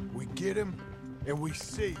come. We get him, and we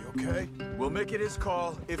see, okay? We'll make it his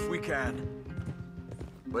call if we can.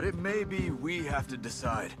 But it may be we have to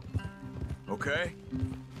decide. Okay?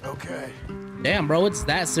 Okay. Damn, bro, it's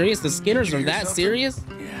that serious? The Skinners are that serious?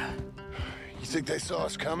 Yeah. You think they saw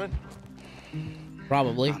us coming?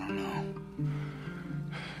 Probably. I don't know.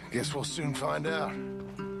 Guess we'll soon find out.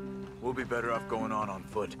 We'll be better off going on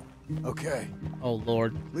foot. Okay. Oh,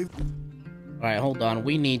 Lord. Leave. All right, hold on.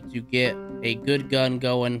 We need to get a good gun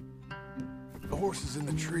going. The horse is in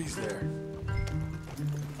the trees there.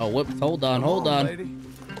 Oh, whoops. Hold on, hold on. Lady.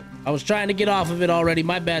 I was trying to get off of it already.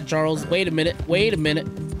 My bad, Charles. Wait a minute. Wait a minute.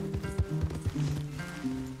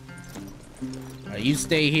 All right, you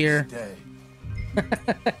stay here. Stay.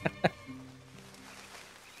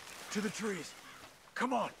 To the trees.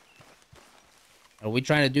 Come on. Are we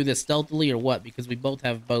trying to do this stealthily or what? Because we both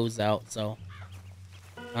have bows out, so...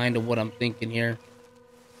 kind of what I'm thinking here.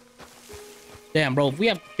 Damn, bro, if we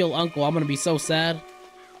have to kill Uncle, I'm gonna be so sad.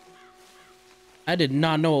 I did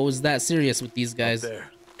not know it was that serious with these guys. Up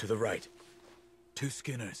there, to the right. 2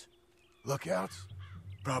 Skinners. Lookouts?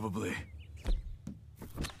 Probably.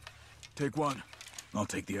 Take one. I'll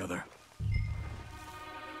take the other.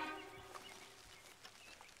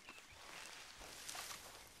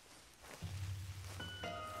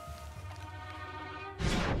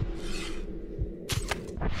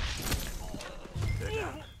 They're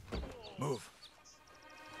down. Move.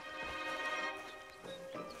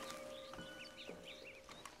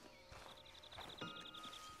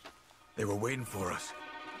 They were waiting for us.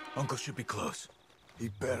 Uncle should be close. He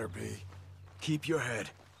better be. Keep your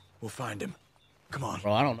head. We'll find him. Come on.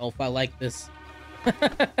 Bro, I don't know if I like this. This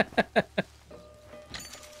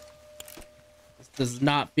does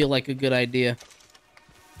not feel like a good idea.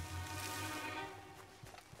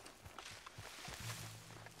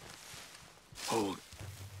 Hold.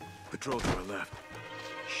 Patrol to our left.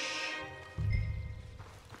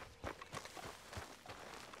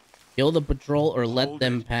 Kill the patrol or let Hold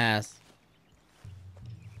them it. pass.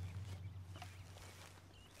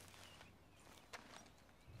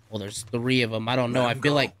 Well, there's 3 of them. I don't know. Let I 'em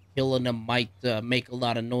feel go. like killing them might make a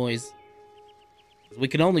lot of noise. We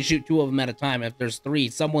can only shoot 2 of them at a time. If there's 3,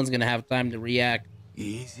 someone's gonna have time to react.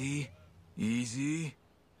 Easy. Easy.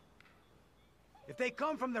 If they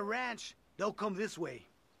come from the ranch, they'll come this way.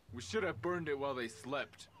 We should have burned it while they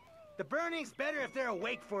slept. The burning's better if they're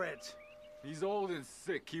awake for it. He's old and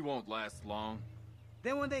sick. He won't last long.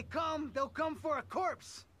 Then when they come, they'll come for a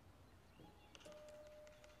corpse.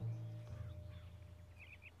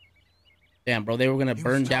 Damn, bro, they were gonna He was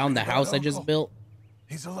burn down talking the about house I just Uncle. built.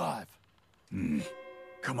 He's alive.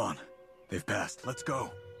 Come on. They've passed. Let's go.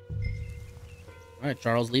 All right,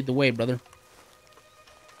 Charles, lead the way, brother.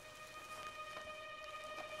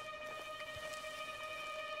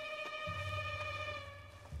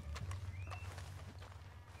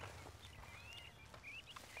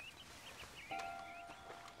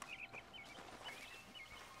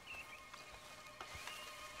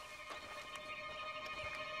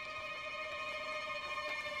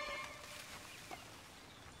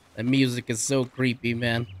 The music is so creepy,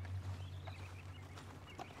 man.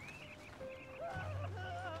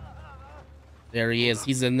 There he is.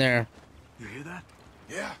 He's in there. You hear that?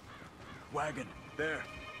 Yeah. Wagon, there.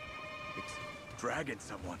 It's dragging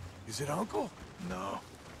someone. Is it Uncle? No.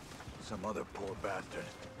 Some other poor bastard.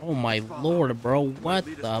 Oh my lord, bro. What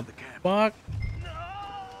the fuck?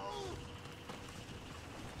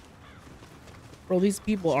 Bro, these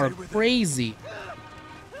people are crazy.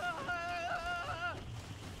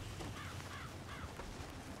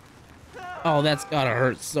 Oh, that's gotta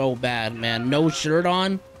hurt so bad, man. No shirt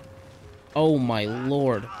on? Oh my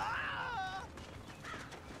lord.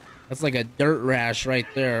 That's like a dirt rash right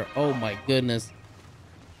there. Oh my goodness.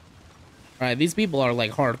 Alright, these people are like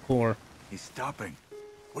hardcore. He's stopping.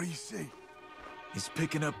 What do you see? He's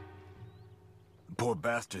picking up... The poor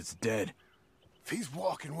bastard's dead. If he's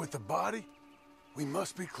walking with the body, we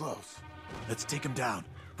must be close. Let's take him down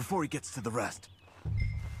before he gets to the rest.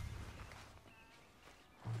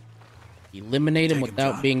 Eliminate him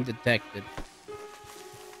without being detected.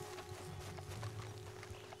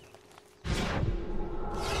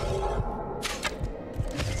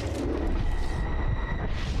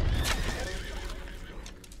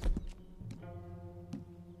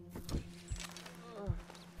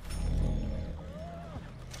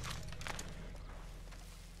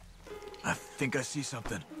 I think I see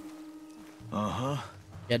something. Uh-huh.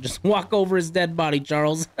 Yeah, just walk over his dead body,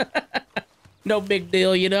 Charles. No big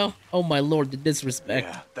deal, you know? Oh my lord, the disrespect.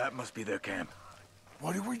 Yeah, that must be their camp.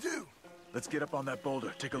 What do we do? Let's get up on that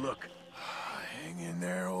boulder. Take a look. Hang in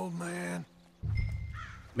there, old man.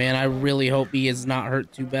 Man, I really hope he is not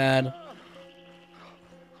hurt too bad.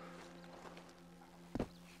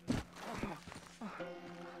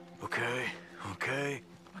 Okay, okay.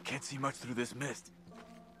 I can't see much through this mist.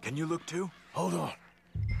 Can you look too? Hold on.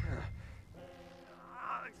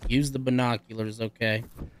 Use the binoculars, okay.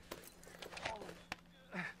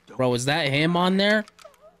 Bro, is that him on there?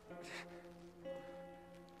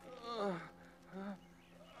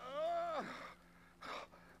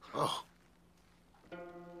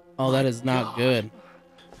 Oh, that is not good.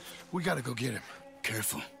 We gotta go get him.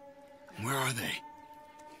 Careful. Where are they?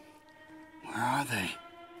 Where are they?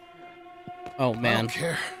 Oh, I man. don't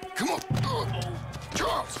care. Come on.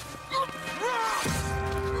 Charles.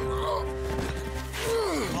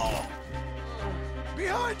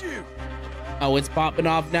 Behind you. Oh, it's popping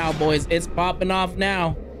off now, boys. It's popping off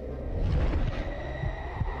now.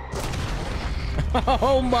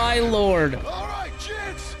 Oh, my lord. All right,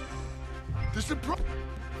 gents. All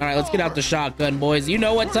right, let's get out the shotgun, boys. You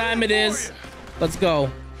know what time it is. Let's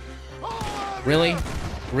go. Really?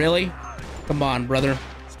 Really? Come on, brother.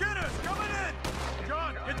 Skinner's coming in.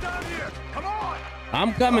 John, get down here. Come on.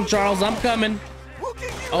 I'm coming, Charles. I'm coming.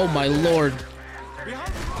 Oh, my lord.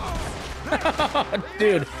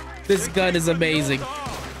 Dude, this gun is amazing.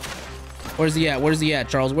 Where's he at? Where's he at,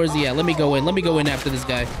 Charles? Where's he at? Let me go in. Let me go in after this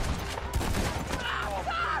guy.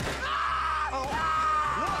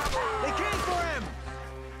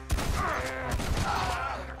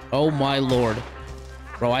 Oh my lord.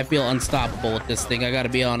 Bro, I feel unstoppable with this thing. I gotta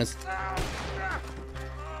be honest.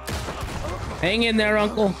 Hang in there,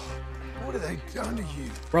 Uncle. What have they done to you?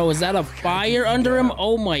 Bro, is that a fire under him?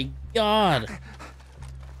 Oh my god.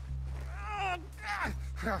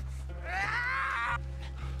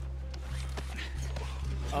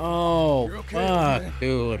 Oh, okay, fuck, man?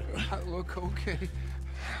 dude. I look okay.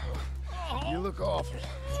 You look awful.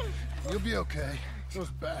 You'll be okay. Those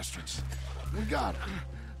bastards. We got him.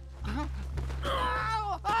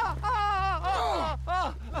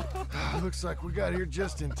 Looks like we got here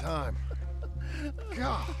just in time.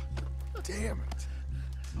 God damn it.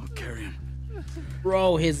 I'll carry him.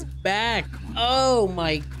 Bro, his back. Oh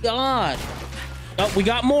my god. Oh, we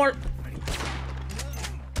got more.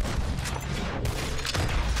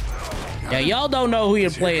 Yeah, y'all don't know who you're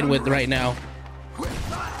playing with right now.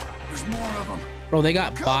 There's more of them. Bro, they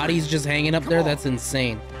got bodies just hanging up there. That's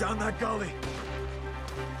insane. Down that gully.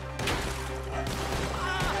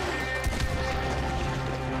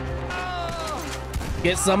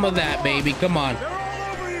 Get some of that, baby. Come on.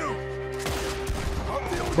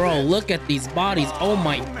 Bro, look at these bodies. Oh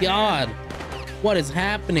my god. What is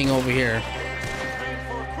happening over here?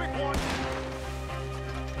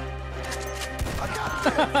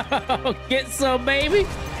 Get some, baby.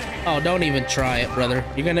 Oh, don't even try it, brother.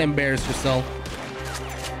 You're gonna embarrass yourself.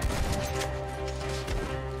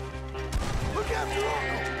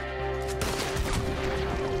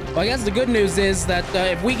 Well, I guess the good news is that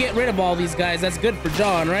if we get rid of all these guys, that's good for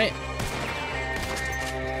John, right?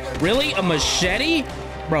 Really? A machete?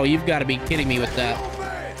 Bro, you've got to be kidding me with that.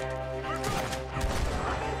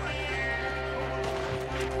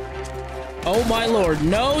 Oh my lord.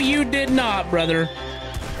 No, you did not, brother.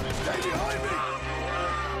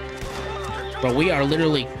 Bro, we are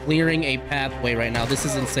literally clearing a pathway right now. This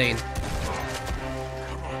is insane.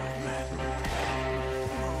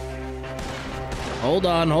 Hold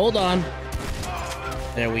on, hold on.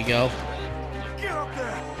 There we go. Get up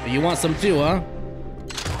there. You want some too, huh?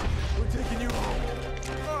 We're taking you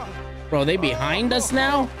home. Bro, they behind us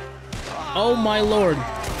now? Oh my lord.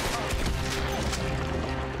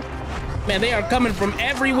 Man, they are coming from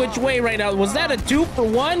every which way right now. Was that a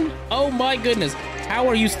 2-for-1? Oh my goodness. How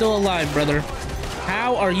are you still alive, brother?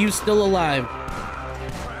 How are you still alive?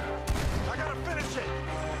 I gotta finish it.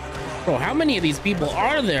 Bro, how many of these people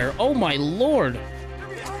are there? Oh my lord.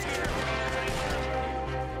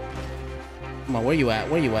 Come on, where you at?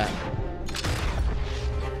 Where you at?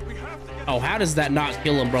 Oh, how does that not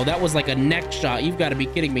kill him, bro? That was like a neck shot. You've got to be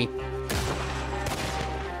kidding me.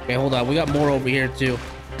 Okay, hold on. We got more over here, too.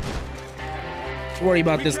 Let's worry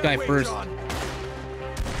about this guy first.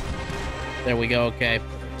 There we go. Okay.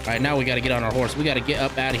 All right, now we got to get on our horse. We got to get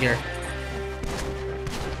up out of here.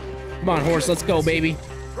 Come on, horse. Let's go, baby.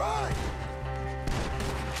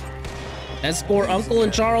 Escort Uncle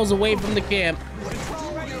and Charles away from the camp.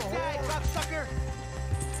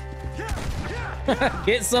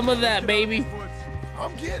 Get some of that, baby.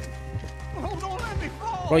 I'm getting. Oh, don't let me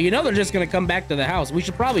fall. Bro, you know they're just gonna come back to the house. We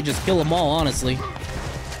should probably just kill them all, honestly.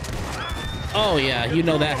 Oh yeah, you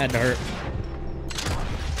know that had to hurt.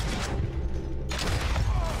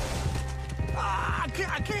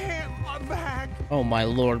 I can't. My back. Oh my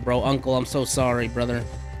lord, bro. Uncle, I'm so sorry, brother.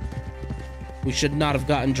 We should not have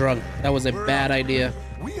gotten drunk. That was a bad idea.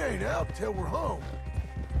 We ain't out till we're home.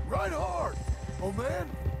 Ride hard, old man.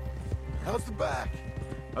 How's the back?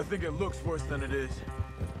 I think it looks worse than it is.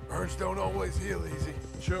 Burns don't always heal easy.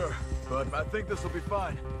 Sure, but I think this will be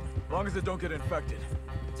fine. As long as it don't get infected.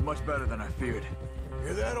 It's much better than I feared.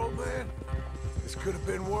 Hear that, old man? This could have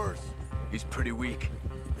been worse. He's pretty weak.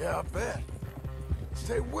 Yeah, I bet.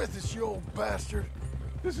 Stay with us, you old bastard.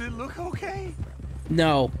 Does it look okay?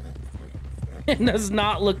 No. It does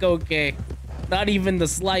not look okay. Not even the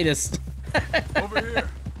slightest. Over here.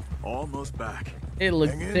 Almost back. It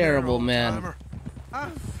looked terrible, man. Timer.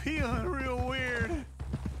 I'm feeling real weird.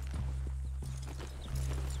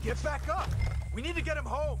 Get back up. We need to get him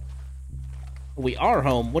home. We are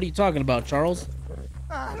home. What are you talking about, Charles?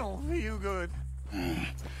 I don't feel good.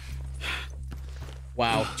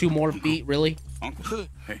 Wow, 2 more feet, really? Uncle,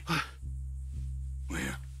 hey. We're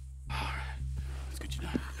here. All right. Let's get you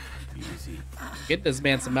down. Easy. Get this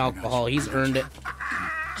man some alcohol. He's earned it.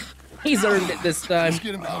 He's earned it this time. Let's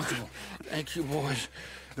get him alcohol. Thank you, boys.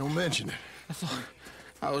 Don't mention it. I thought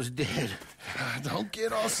I was dead. Don't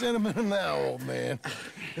get all sentimental now, old man.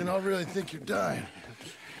 Then I'll really think you're dying.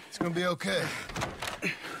 It's gonna be okay.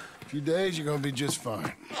 A few days, you're gonna be just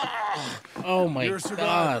fine. Oh my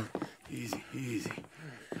god. Easy, easy.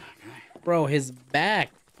 Bro, his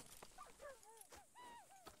back.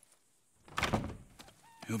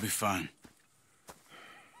 He'll be fine.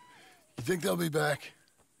 You think they'll be back?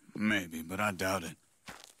 Maybe, but I doubt it.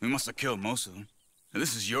 We must have killed most of them.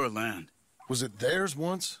 This is your land. Was it theirs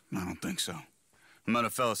once? I don't think so. I met a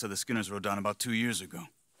fella said the Skinners rode down about 2 years ago.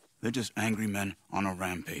 They're just angry men on a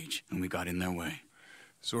rampage, and we got in their way.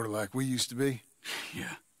 Sort of like we used to be?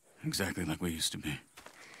 Yeah, exactly like we used to be.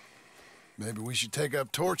 Maybe we should take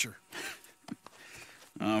up torture.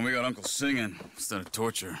 We got Uncle singing instead of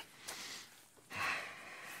torture.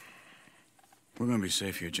 We're gonna be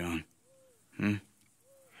safe here, John. Hmm?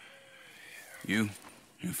 You,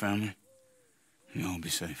 your family, you'll all be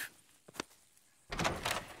safe.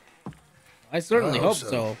 I certainly I hope hope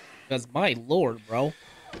so. Because my lord, bro.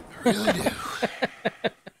 I really do.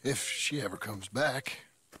 If she ever comes back.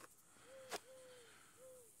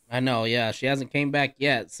 I know, yeah. She hasn't came back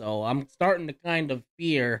yet, so I'm starting to kind of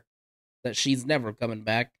fear that she's never coming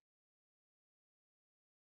back.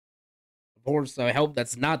 Of course, I hope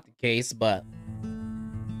that's not the case, but...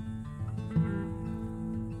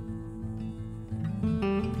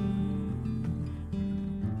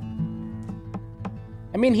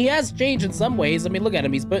 I mean, he has changed in some ways. I mean, look at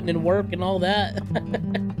him. He's putting in work and all that.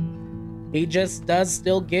 He just does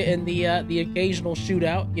still get in the occasional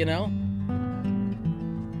shootout, you know?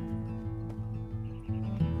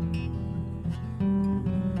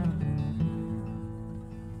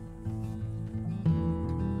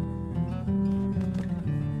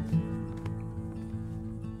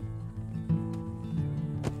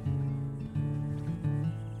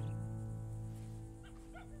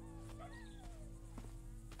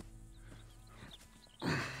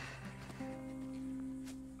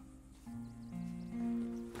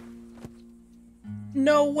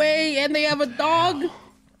 No way, and they have a dog?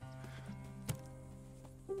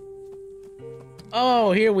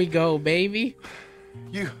 Oh, here we go, baby.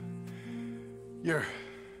 You're...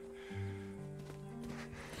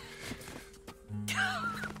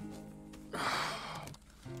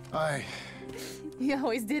 You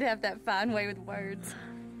always did have that fine way with words.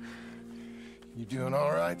 You doing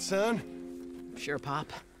all right, son? Sure,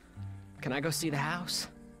 Pop. Can I go see the house?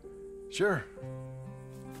 Sure.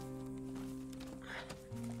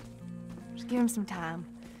 Just give him some time.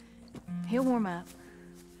 He'll warm up.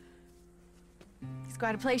 It's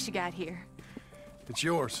quite a place you got here. It's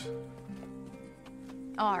yours.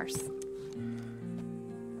 Ours.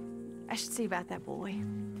 I should see about that boy.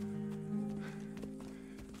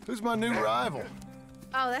 Who's my new rival?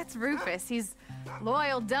 Oh, that's Rufus. He's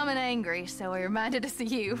loyal, dumb, and angry, so he reminded us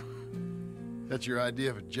of you. That's your idea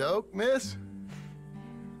of a joke, miss?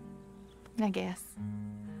 I guess.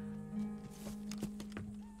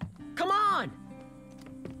 Come on!